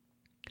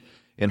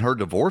 in her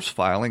divorce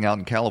filing out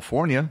in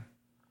California,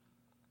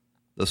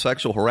 the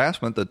sexual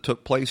harassment that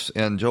took place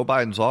in Joe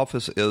Biden's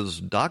office is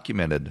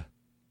documented.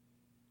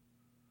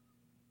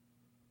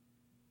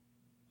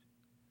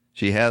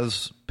 She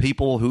has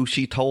people who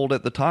she told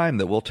at the time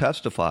that will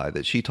testify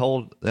that she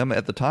told them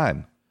at the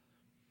time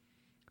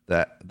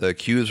that the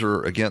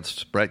accuser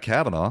against Brett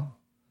Kavanaugh,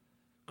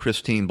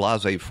 Christine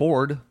Blasey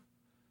Ford,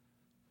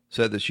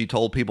 said that she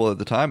told people at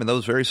the time, and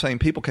those very same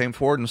people came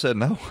forward and said,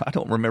 no, I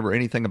don't remember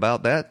anything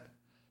about that.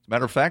 As a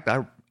matter of fact,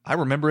 I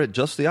remember it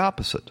just the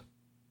opposite.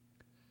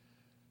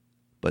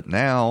 But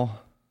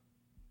now,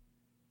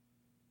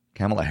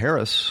 Kamala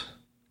Harris,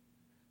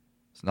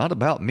 it's not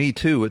about Me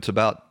Too, it's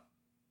about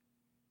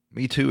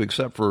Me Too,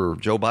 except for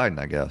Joe Biden,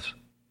 I guess.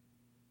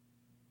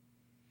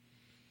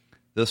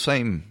 This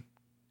same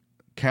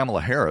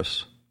Kamala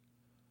Harris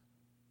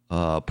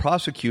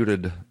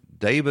prosecuted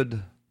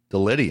David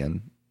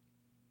Delidian,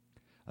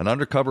 an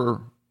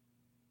undercover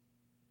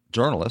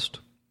journalist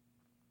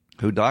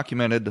who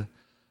documented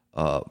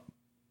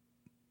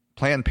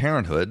Planned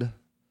Parenthood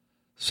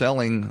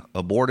selling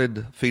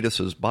aborted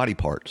fetuses' body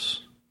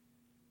parts.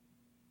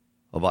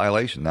 A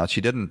violation. Now, she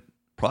didn't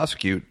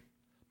prosecute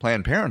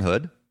Planned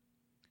Parenthood.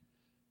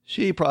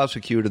 She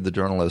prosecuted the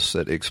journalists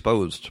that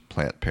exposed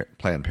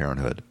Planned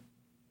Parenthood.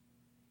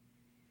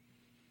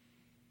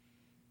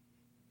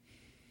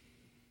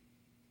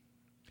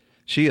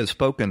 She has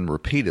spoken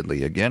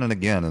repeatedly, again and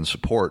again, in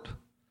support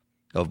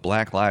of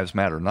Black Lives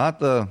Matter. Not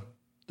the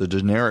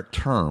generic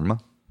term,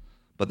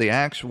 but the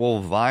actual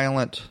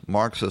violent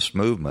Marxist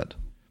movement.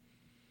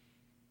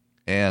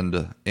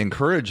 And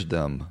encouraged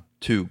them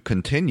to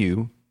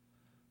continue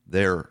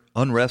their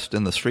unrest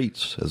in the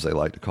streets, as they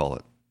like to call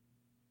it.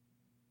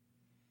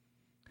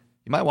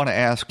 You might want to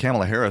ask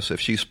Kamala Harris if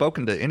she's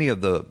spoken to any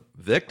of the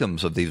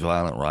victims of these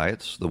violent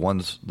riots,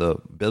 the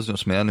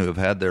businessmen who have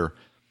had their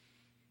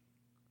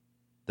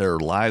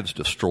lives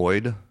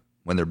destroyed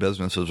when their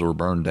businesses were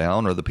burned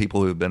down, or the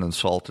people who have been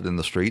insulted in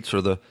the streets,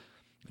 or the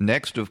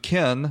next of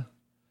kin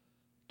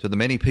to the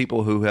many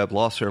people who have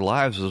lost their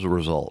lives as a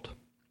result.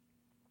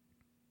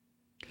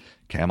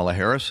 Kamala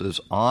Harris is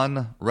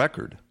on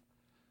record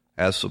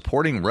as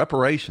supporting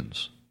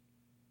reparations.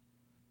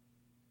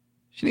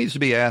 She needs to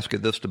be asked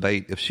at this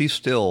debate if she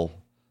still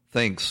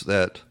thinks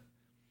that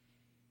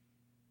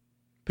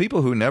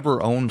people who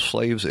never owned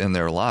slaves in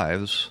their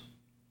lives,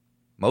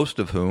 most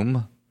of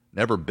whom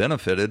never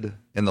benefited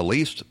in the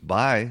least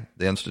by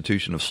the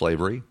institution of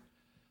slavery,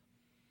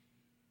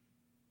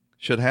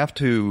 should have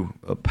to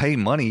pay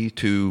money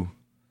to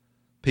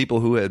people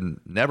who had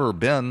never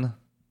been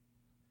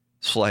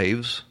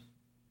slaves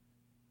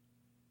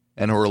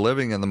and who are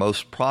living in the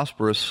most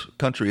prosperous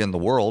country in the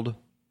world.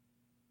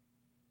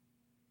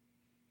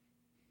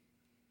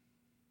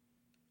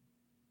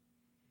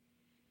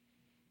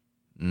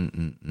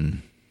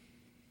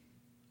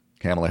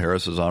 Kamala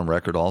Harris is on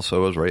record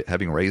also as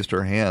having raised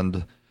her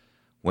hand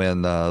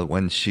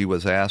when she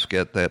was asked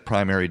at that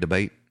primary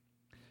debate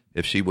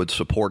if she would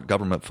support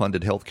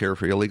government-funded health care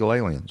for illegal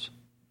aliens.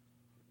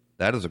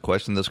 That is a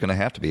question that's going to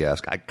have to be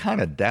asked. I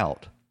kind of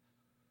doubt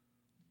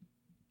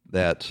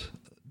that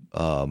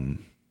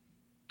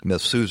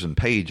Miss Susan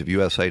Page of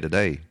USA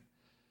Today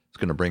is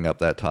going to bring up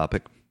that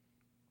topic.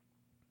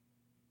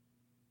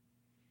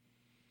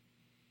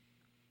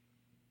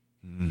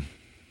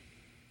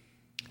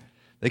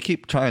 They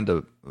keep trying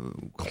to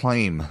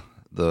claim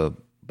the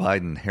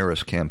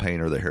Biden-Harris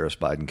campaign or the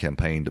Harris-Biden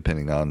campaign,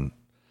 depending on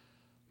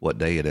what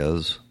day it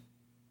is,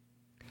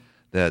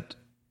 that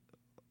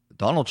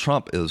Donald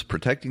Trump is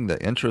protecting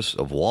the interests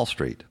of Wall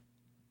Street.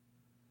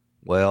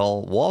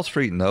 Well, Wall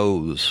Street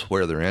knows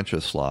where their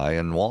interests lie,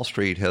 and Wall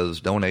Street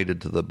has donated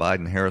to the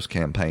Biden-Harris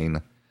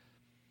campaign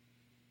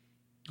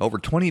over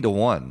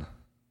 20-1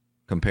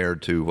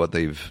 compared to what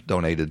they've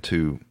donated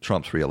to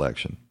Trump's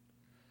reelection.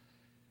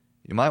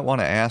 You might want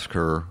to ask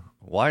her,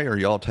 why are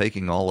y'all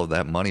taking all of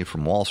that money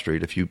from Wall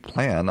Street if you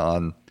plan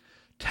on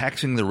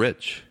taxing the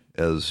rich,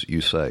 as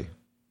you say?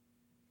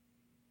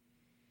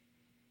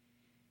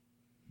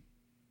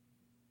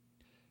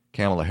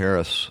 Kamala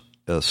Harris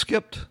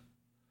skipped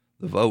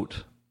the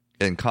vote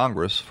in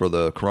Congress for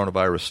the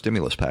coronavirus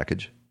stimulus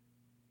package.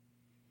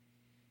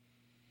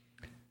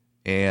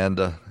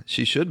 And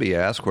she should be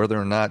asked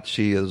whether or not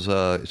she is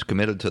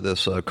committed to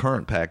this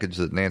current package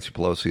that Nancy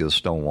Pelosi is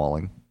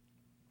stonewalling.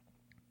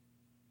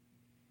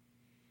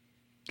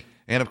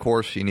 And, of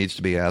course, she needs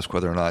to be asked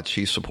whether or not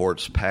she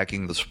supports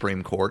packing the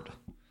Supreme Court,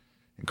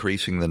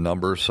 increasing the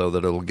number so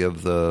that it'll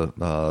give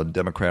the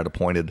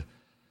Democrat-appointed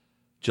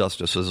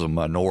justices a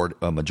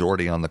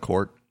majority on the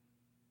court,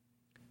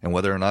 and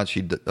whether or not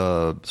she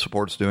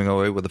supports doing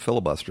away with the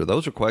filibuster.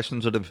 Those are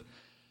questions that have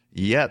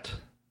yet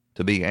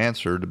to be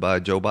answered by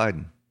Joe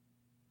Biden.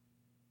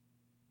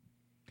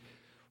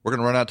 We're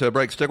going to run out to a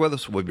break. Stick with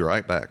us. We'll be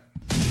right back.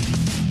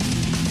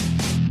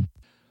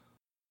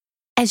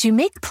 As you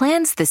make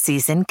plans this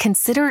season,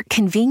 consider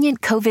convenient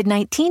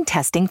COVID-19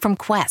 testing from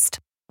Quest.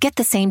 Get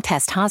the same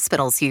test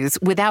hospitals use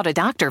without a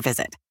doctor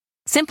visit.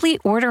 Simply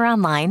order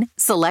online,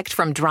 select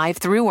from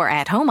drive-through or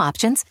at-home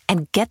options,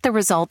 and get the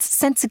results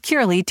sent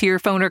securely to your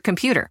phone or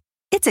computer.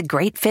 It's a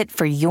great fit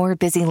for your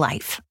busy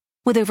life.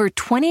 With over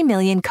 20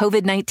 million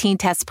COVID-19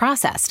 tests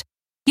processed,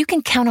 you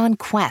can count on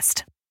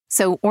Quest.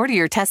 So order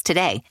your test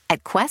today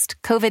at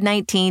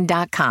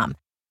questcovid19.com.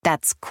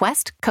 That's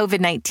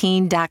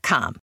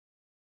questcovid19.com.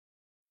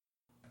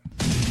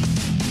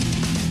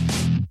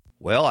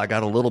 Well, I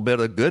got a little bit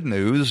of good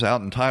news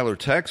out in Tyler,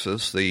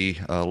 Texas. The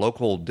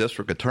local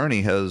district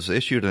attorney has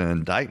issued an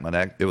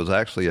indictment. It was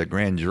actually a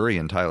grand jury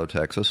in Tyler,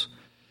 Texas.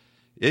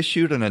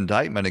 Issued an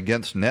indictment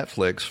against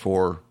Netflix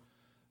for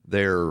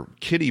their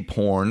kiddie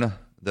porn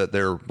that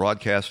they're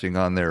broadcasting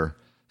on their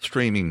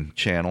streaming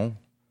channel.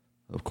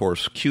 Of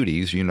course,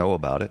 Cuties, you know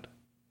about it.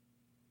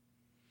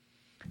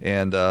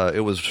 And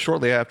it was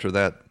shortly after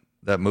that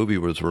movie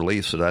was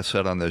released that I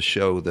said on this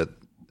show that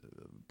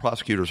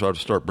prosecutors ought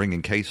to start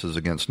bringing cases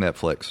against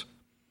Netflix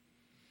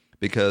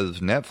because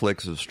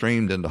Netflix is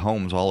streamed into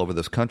homes all over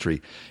this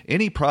country.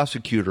 Any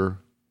prosecutor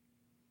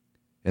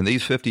in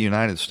these 50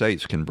 United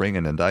States can bring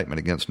an indictment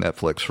against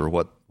Netflix for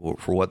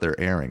what they're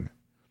airing.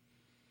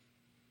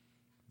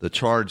 The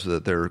charge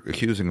that they're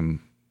accusing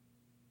them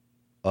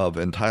of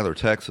in Tyler,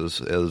 Texas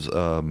is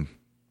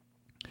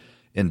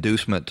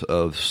inducement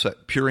of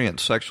prurient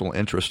sexual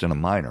interest in a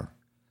minor.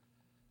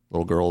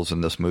 Little girls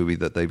in this movie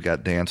that they've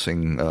got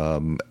dancing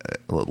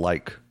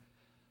like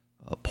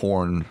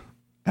porn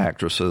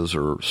actresses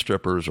or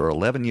strippers are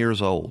 11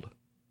 years old.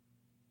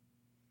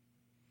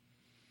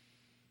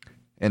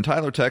 And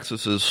Tyler,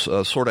 Texas is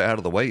sort of out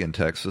of the way in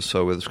Texas,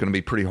 so it's going to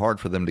be pretty hard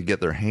for them to get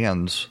their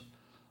hands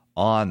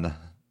on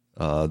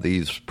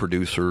these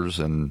producers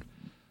and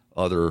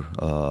other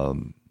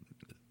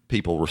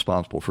people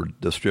responsible for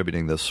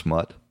distributing this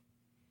smut.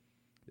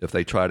 If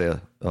they try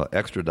to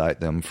extradite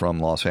them from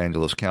Los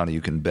Angeles County,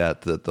 you can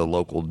bet that the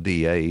local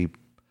DA,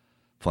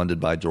 funded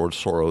by George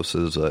Soros,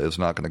 is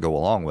not going to go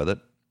along with it.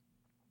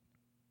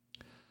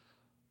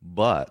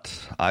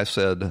 But I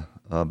said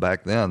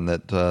back then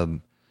that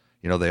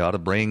they ought to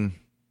bring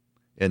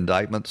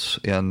indictments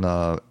in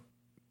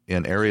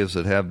areas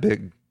that have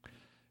big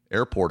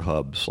airport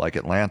hubs like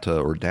Atlanta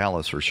or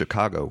Dallas or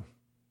Chicago.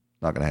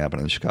 Not going to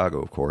happen in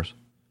Chicago, of course.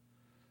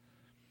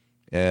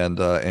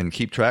 And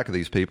keep track of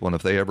these people. And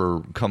if they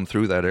ever come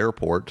through that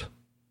airport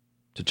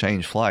to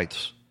change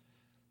flights,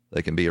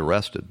 they can be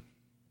arrested.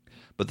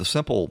 But the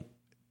simple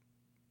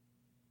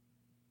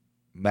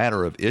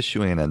matter of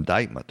issuing an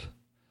indictment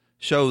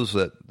shows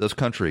that this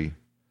country,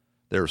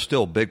 there are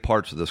still big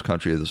parts of this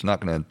country that's not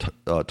going to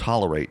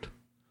tolerate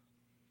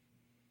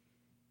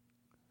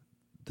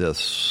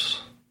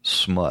this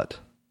smut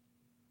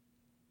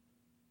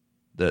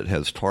that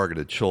has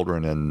targeted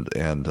children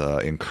and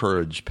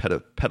encouraged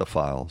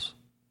pedophiles.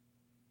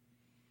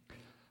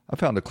 I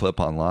found a clip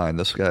online.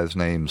 This guy's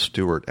name's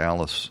Stuart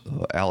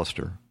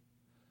Allister.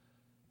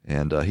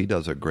 And he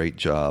does a great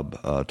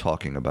job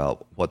talking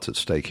about what's at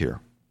stake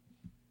here.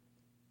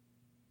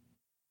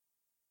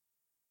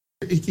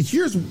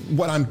 Here's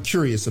what I'm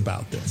curious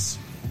about this.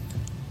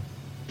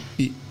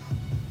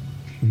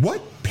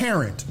 What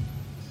parent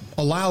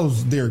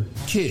allows their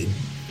kid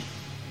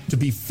to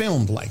be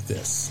filmed like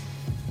this?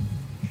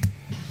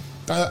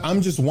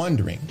 I'm just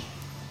wondering.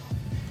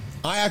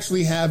 I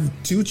actually have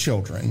 2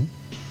 children,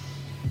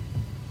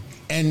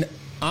 and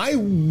I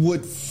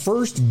would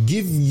first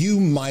give you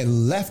my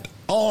left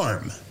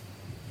arm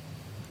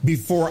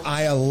before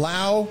I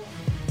allow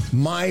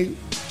my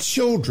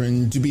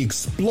children to be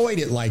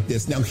exploited like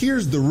this. Now,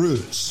 here's the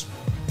ruse.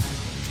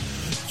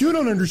 You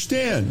don't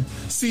understand.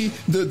 See,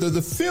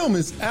 the film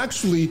is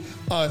actually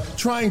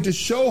trying to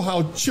show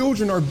how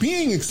children are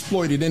being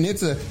exploited, and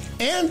it's an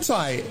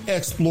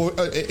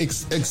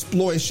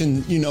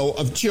anti-exploitation,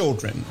 of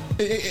children.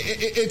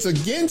 It's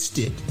against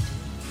it.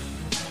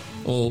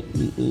 Well,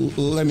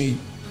 let me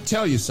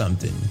tell you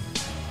something.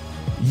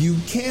 You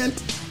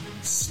can't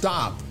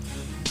stop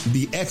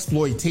the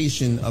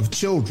exploitation of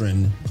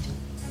children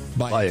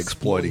by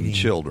exploiting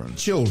children.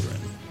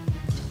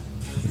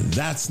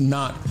 That's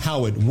not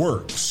how it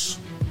works.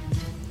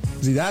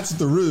 See, that's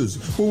the ruse.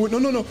 Well,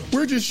 no.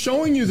 We're just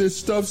showing you this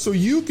stuff so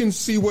you can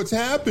see what's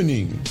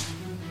happening.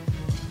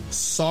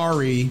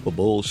 Sorry.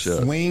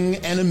 Bullshit. Swing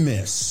and a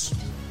miss.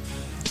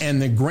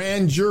 And the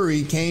grand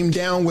jury came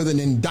down with an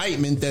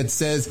indictment that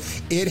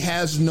says it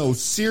has no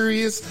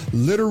serious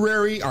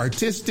literary,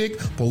 artistic,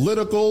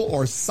 political,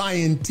 or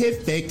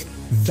scientific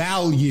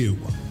value.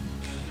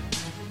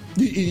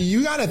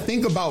 You got to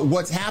think about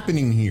what's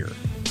happening here.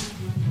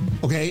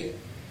 Okay?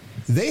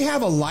 They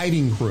have a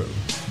lighting crew.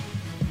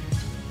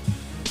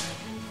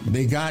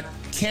 They got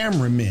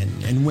cameramen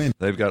and women.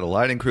 They've got a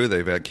lighting crew.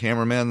 They've got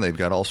cameramen. They've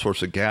got all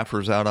sorts of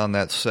gaffers out on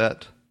that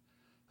set,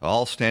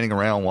 all standing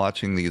around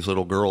watching these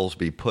little girls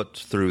be put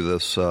through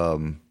this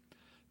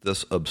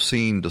this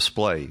obscene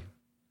display.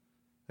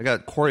 They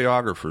got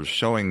choreographers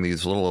showing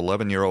these little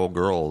 11-year-old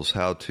girls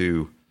how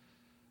to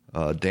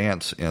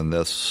dance in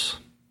this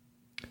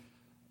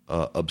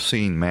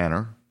obscene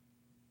manner.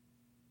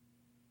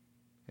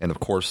 And, of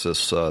course,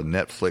 this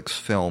Netflix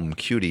film,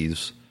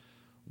 Cuties,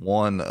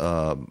 won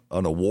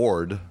an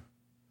award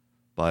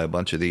by a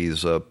bunch of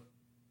these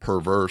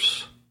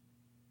perverse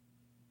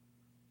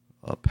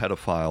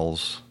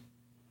pedophiles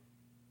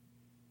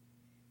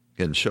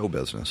in show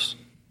business.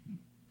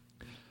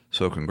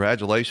 So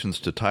congratulations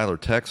to Tyler,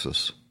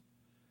 Texas.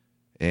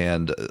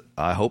 And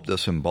I hope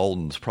this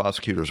emboldens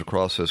prosecutors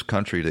across this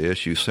country to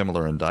issue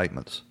similar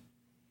indictments.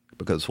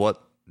 Because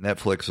what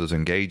Netflix is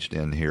engaged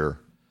in here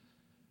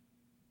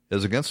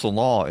is against the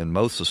law in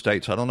most of the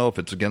states. I don't know if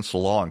it's against the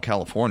law in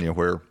California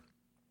where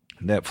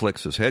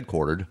Netflix is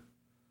headquartered.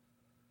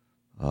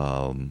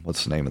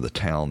 What's the name of the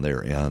town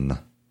they're in?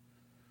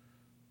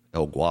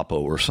 El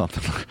Guapo or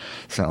something.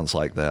 Sounds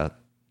like that.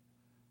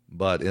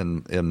 But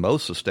in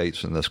most of the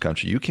states in this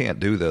country, you can't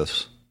do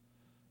this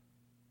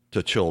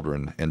to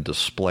children and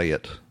display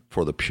it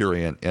for the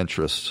prurient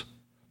interests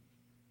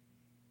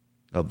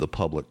of the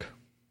public.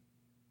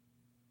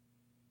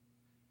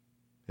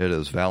 It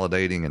is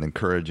validating and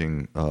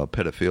encouraging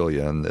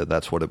pedophilia, and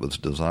that's what it was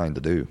designed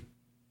to do.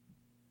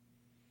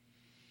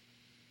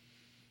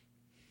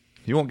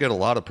 You won't get a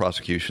lot of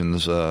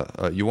prosecutions.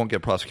 You won't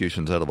get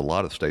prosecutions out of a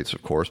lot of states,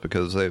 of course,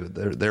 because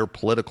they're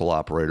political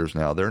operators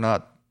now. They're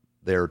not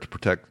there to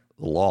protect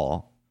the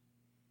law.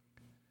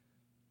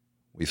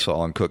 We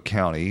saw in Cook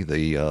County,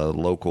 the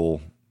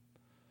local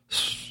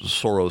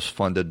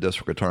Soros-funded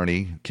district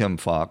attorney, Kim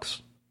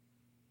Fox,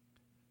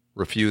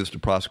 refused to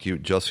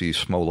prosecute Jussie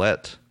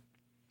Smollett,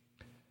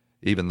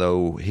 even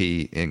though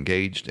he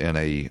engaged in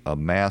a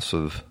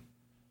massive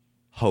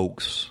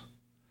hoax,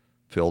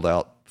 filled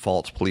out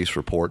false police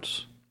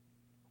reports,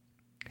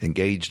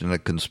 engaged in a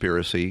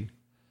conspiracy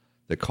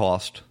that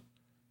cost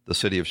the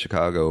city of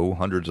Chicago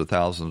hundreds of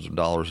thousands of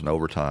dollars in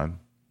overtime.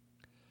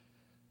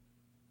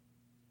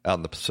 Out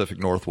in the Pacific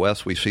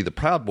Northwest, we see the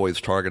Proud Boys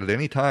targeted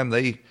anytime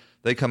they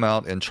come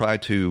out and try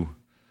to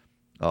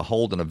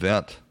hold an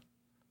event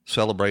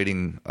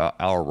celebrating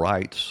our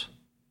rights.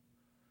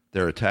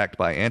 They're attacked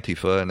by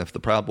Antifa, and if the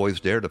Proud Boys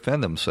dare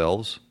defend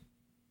themselves,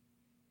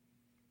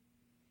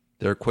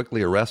 they're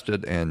quickly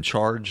arrested and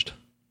charged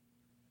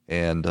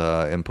and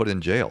put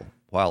in jail.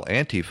 While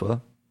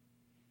Antifa,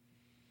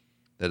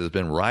 that has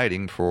been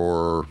rioting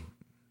for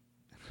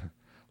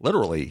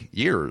literally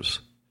years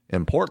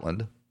in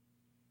Portland,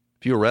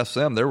 if you arrest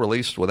them, they're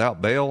released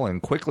without bail,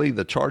 and quickly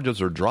the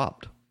charges are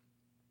dropped.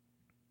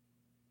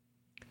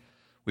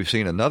 We've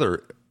seen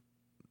another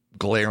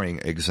glaring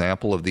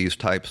example of these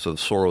types of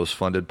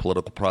Soros-funded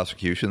political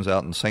prosecutions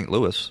out in St.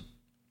 Louis.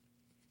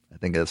 I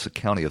think that's the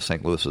county of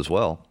St. Louis as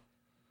well,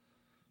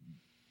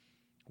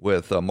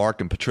 with Mark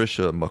and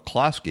Patricia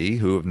McCloskey,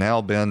 who have now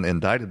been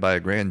indicted by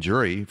a grand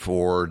jury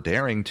for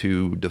daring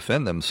to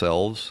defend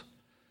themselves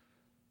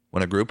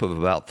when a group of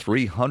about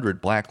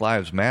 300 Black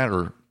Lives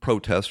Matter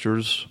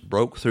protesters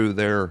broke through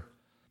their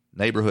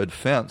neighborhood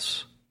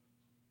fence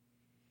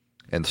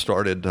and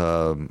started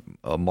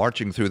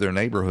marching through their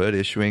neighborhood,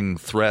 issuing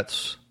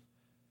threats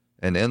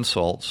and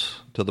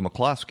insults to the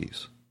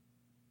McCloskeys.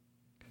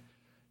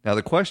 Now,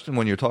 the question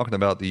when you're talking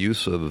about the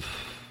use of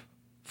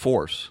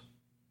force,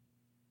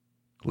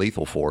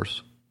 lethal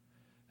force,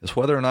 is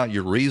whether or not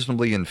you're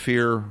reasonably in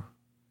fear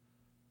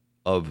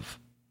of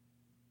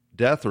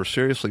death or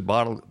seriously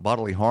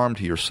bodily harm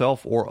to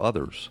yourself or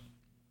others.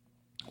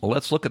 Well,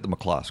 let's look at the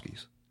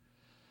McCloskeys.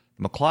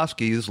 The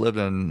McCloskeys lived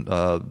in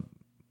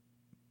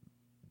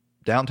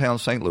downtown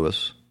St.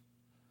 Louis,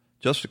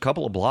 just a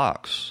couple of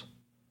blocks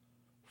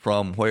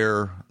from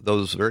where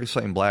those very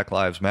same Black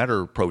Lives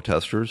Matter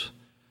protesters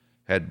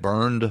had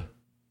burned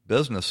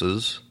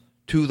businesses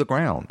to the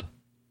ground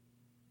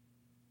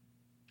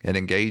and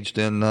engaged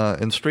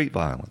in street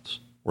violence.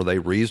 Were they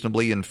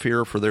reasonably in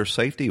fear for their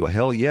safety? Well,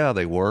 hell yeah,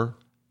 they were.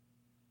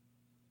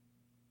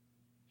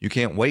 You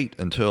can't wait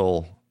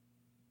until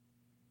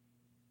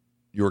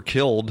you're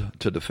killed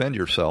to defend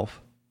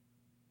yourself.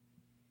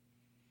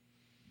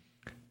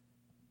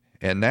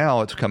 And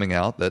now it's coming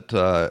out that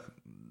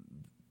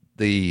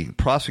the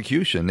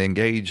prosecution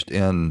engaged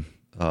in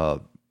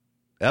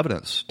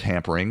evidence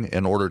tampering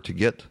in order to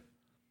get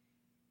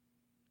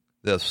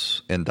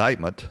this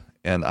indictment.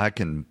 And I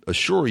can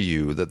assure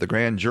you that the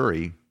grand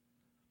jury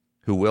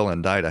who will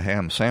indict a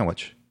ham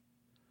sandwich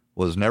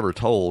was never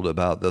told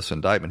about this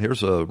indictment.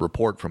 Here's a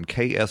report from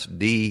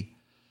KSDK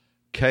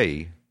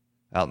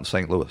out in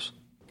St. Louis.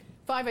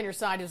 5 on Your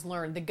Side has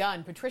learned the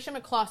gun Patricia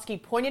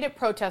McCloskey pointed at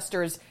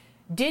protesters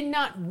did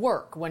not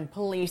work when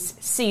police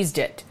seized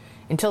it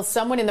until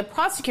someone in the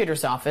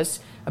prosecutor's office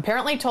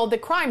apparently told the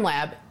crime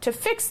lab to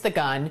fix the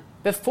gun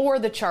before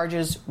the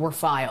charges were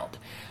filed.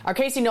 Our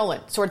Casey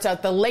Nolan sorts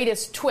out the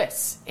latest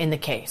twists in the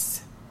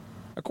case.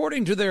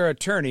 According to their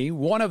attorney,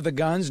 one of the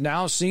guns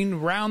now seen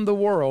around the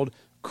world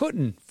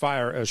couldn't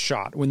fire a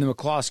shot when the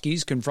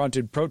McCloskeys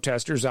confronted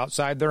protesters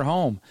outside their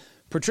home.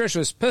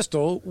 Patricia's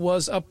pistol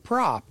was a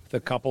prop the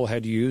couple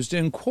had used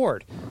in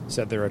court,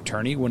 said their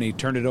attorney when he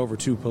turned it over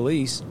to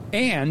police.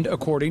 And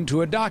according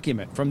to a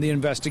document from the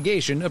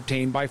investigation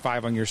obtained by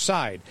 5 on Your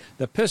Side,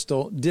 the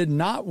pistol did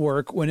not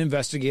work when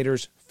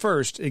investigators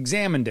first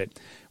examined it.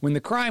 When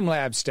the crime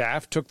lab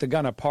staff took the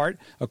gun apart,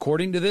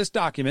 according to this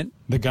document,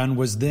 the gun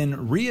was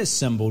then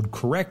reassembled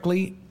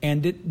correctly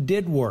and it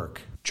did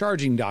work.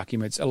 Charging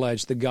documents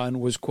allege the gun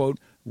was, quote,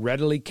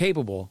 readily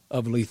capable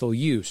of lethal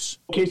use.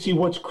 Casey,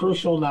 what's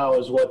crucial now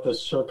is what the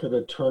circuit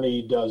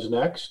attorney does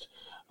next.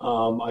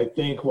 I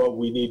think what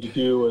we need to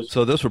do is...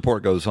 So this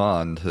report goes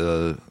on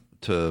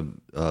to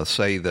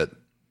say that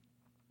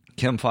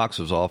Kim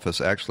Foxx's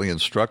office actually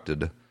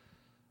instructed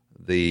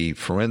the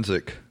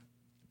forensic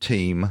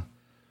team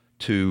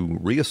to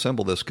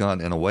reassemble this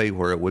gun in a way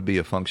where it would be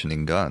a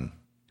functioning gun.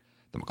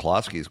 The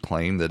McCloskeys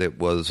claim that it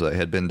was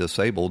had been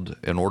disabled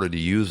in order to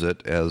use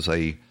it as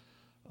a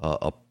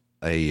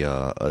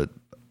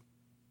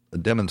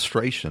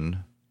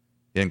demonstration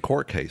in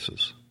court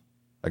cases.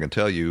 I can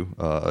tell you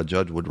a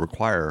judge would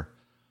require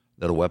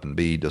that a weapon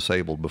be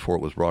disabled before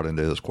it was brought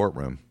into his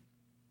courtroom.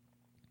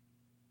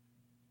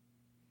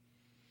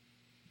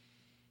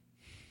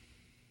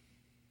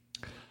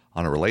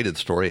 On a related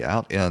story,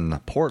 out in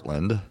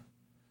Portland,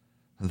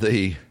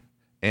 the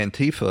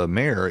Antifa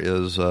mayor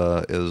is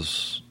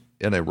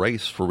in a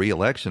race for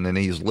re-election, and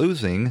he's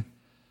losing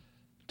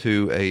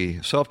to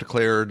a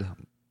self-declared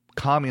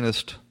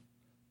communist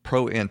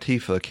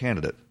pro-Antifa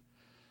candidate.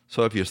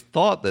 So if you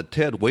thought that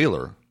Ted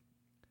Wheeler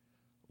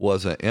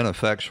was an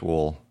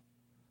ineffectual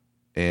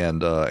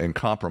and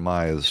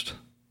compromised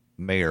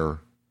mayor,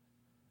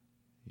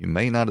 you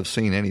may not have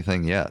seen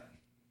anything yet.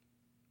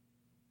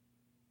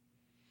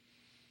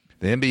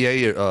 The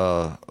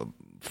NBA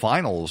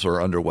finals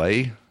are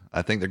underway.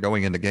 I think they're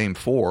going into Game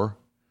 4.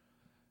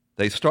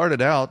 They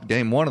started out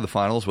Game 1 of the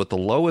finals with the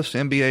lowest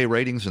NBA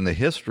ratings in the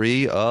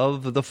history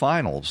of the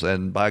finals,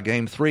 and by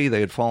Game 3 they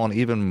had fallen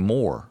even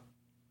more.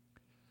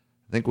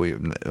 I think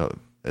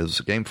is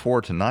Game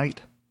 4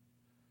 tonight,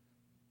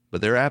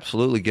 but they're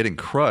absolutely getting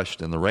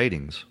crushed in the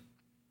ratings.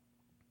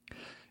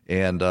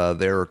 And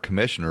their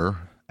commissioner,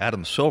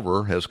 Adam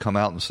Silver, has come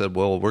out and said,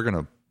 well, we're going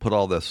to put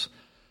all this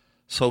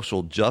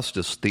social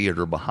justice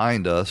theater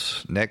behind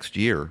us next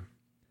year.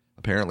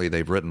 Apparently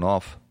they've written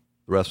off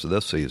the rest of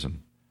this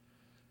season.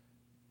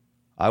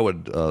 I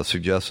would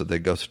suggest that they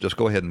just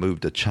go ahead and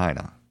move to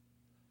China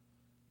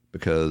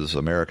because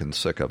Americans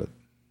sick of it.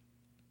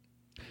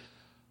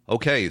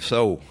 Okay,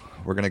 so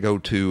we're going to go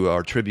to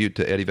our tribute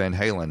to Eddie Van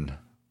Halen,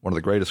 one of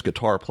the greatest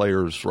guitar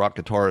players, rock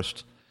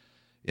guitarists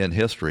in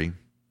history,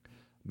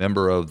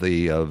 member of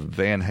the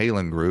Van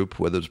Halen group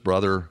with his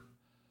brother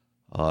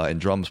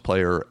and drums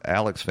player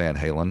Alex Van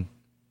Halen.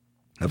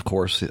 Of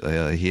course,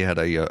 he had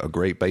a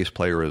great bass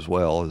player as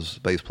well. His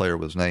bass player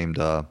was named...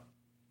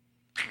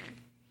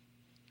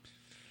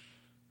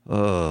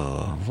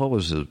 what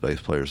was his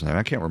bass player's name?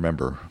 I can't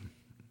remember.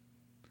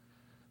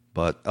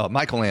 But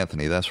Michael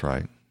Anthony, that's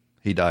right.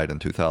 He died in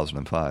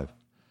 2005.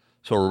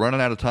 So we're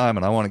running out of time,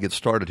 and I want to get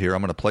started here.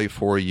 I'm going to play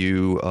for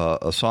you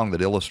a song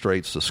that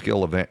illustrates the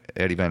skill of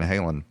Eddie Van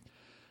Halen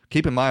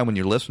Keep in mind when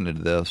you're listening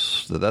to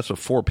this that that's a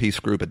 4-piece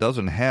group. It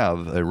doesn't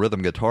have a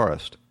rhythm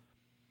guitarist.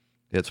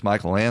 It's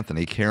Michael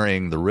Anthony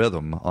carrying the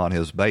rhythm on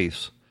his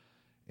bass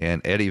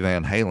and Eddie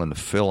Van Halen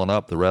filling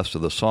up the rest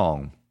of the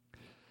song.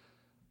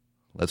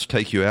 Let's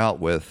take you out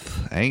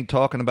with Ain't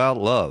Talking About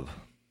Love.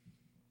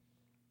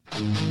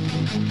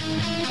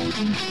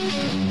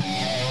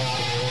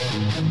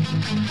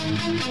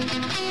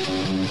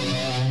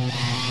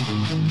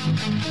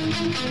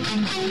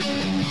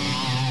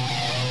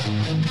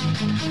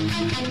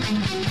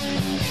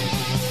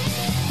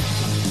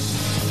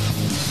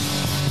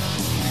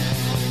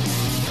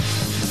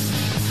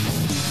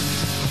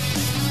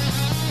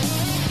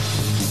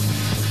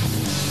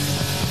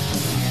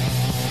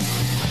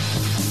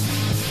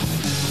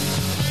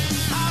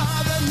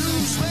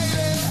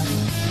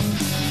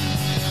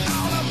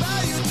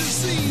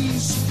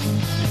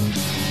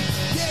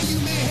 Yeah, you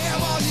may have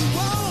all you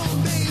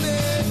want, baby,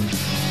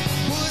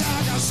 but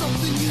I got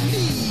something you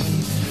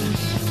need.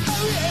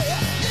 Oh yeah,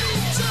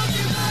 you're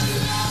talking about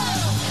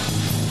love.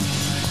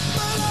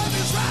 My love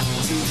is right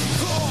to the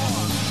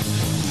core.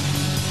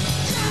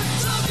 You're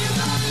talking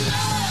about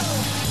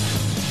love,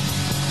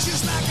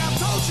 just like I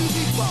told you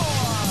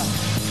before.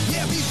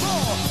 Yeah,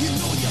 before, you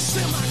know you're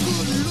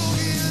semi-good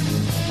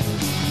looking,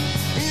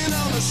 and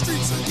on the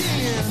streets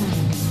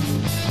again.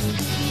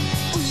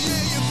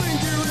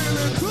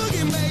 Really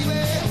cooking,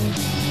 baby.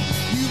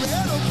 You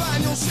better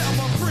find yourself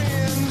a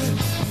friend.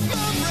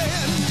 My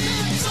friend,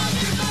 you're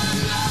talking about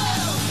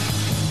love.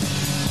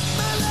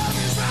 My love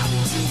is right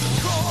to the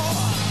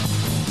core.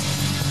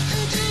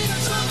 Indeed,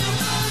 I'm talking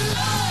about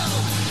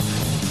love.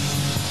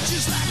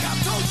 Just like I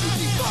told you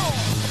before.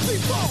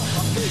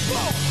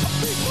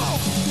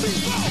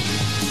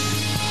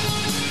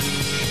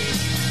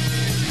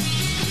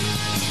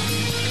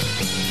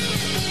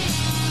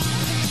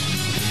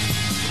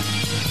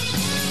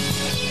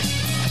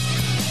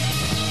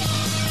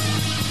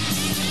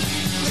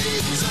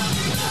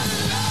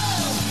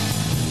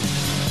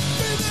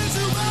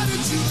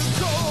 To the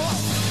core,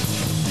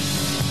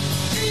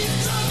 keep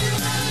talking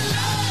about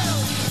love,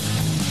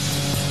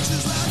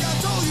 just like I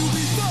told you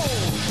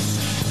before.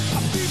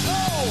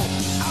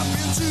 I've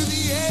been to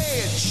the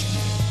edge,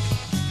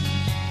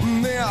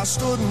 and there I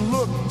stood and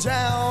looked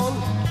down.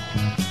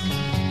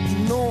 You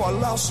know I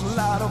lost a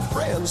lot of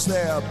friends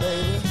there,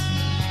 baby.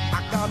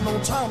 I got no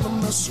time to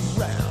mess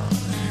around.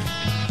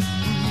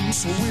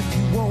 So if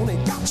you want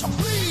it, got to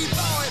bleed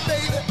for it,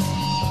 baby.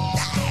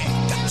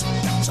 Yeah, got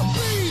to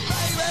bleed,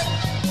 baby.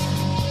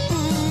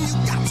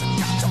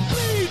 Got to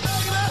bleed,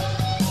 baby.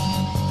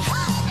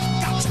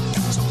 Got to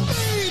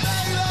bleed,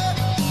 baby.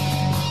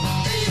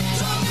 Keep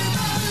talking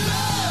about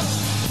love.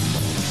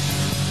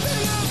 The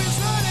love is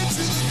running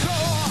to the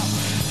core.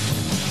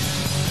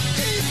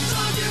 Keep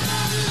talking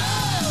about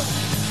love,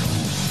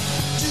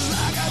 just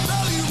like I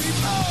told you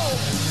before.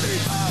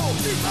 Keep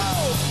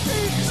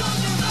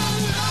talking about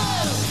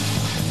love.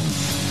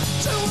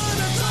 Don't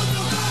wanna talk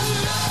about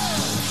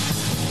love.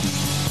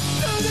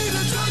 Don't need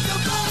to talk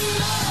about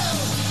love.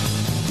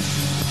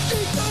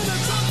 Keep gonna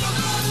talk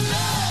about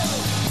love.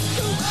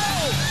 You know.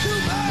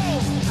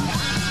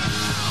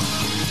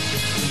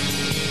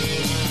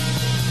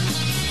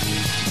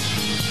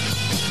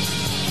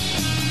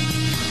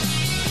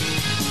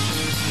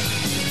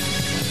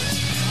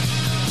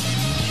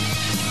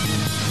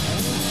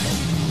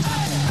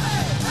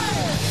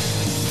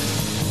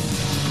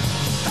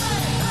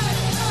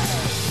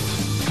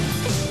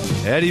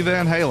 Eddie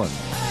Van Halen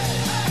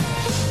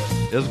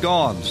is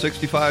gone,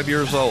 65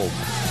 years old.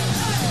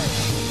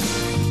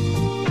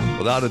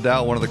 Without a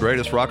doubt, one of the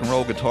greatest rock and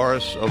roll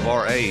guitarists of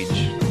our age,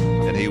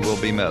 and he will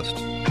be missed.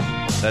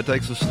 That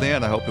takes us to the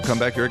end. I hope you'll come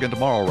back here again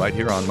tomorrow, right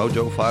here on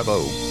Mojo 50.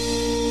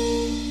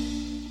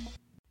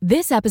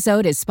 This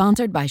episode is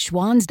sponsored by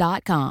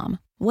Schwans.com.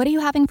 What are you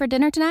having for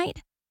dinner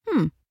tonight?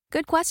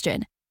 Good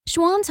question.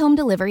 Schwann's Home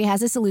Delivery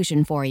has a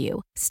solution for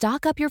you.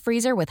 Stock up your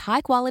freezer with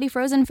high-quality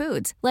frozen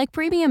foods like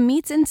premium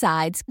meats and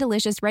sides,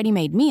 delicious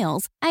ready-made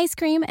meals, ice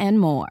cream, and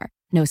more.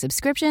 No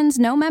subscriptions,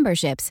 no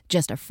memberships,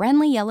 just a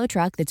friendly yellow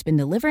truck that's been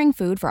delivering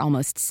food for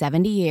almost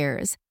 70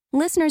 years.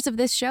 Listeners of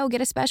this show get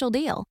a special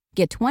deal.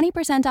 Get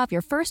 20% off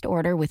your first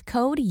order with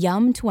code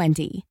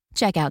YUM20.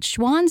 Check out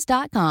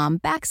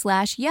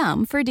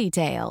schwans.com/YUM for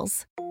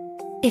details.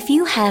 If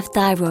you have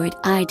thyroid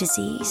eye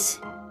disease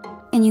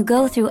and you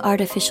go through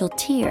artificial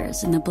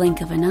tears in the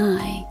blink of an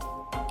eye,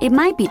 it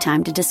might be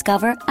time to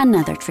discover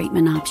another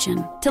treatment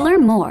option. To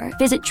learn more,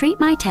 visit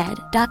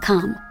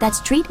treatmyted.com.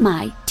 That's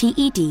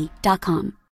treatmyted.com.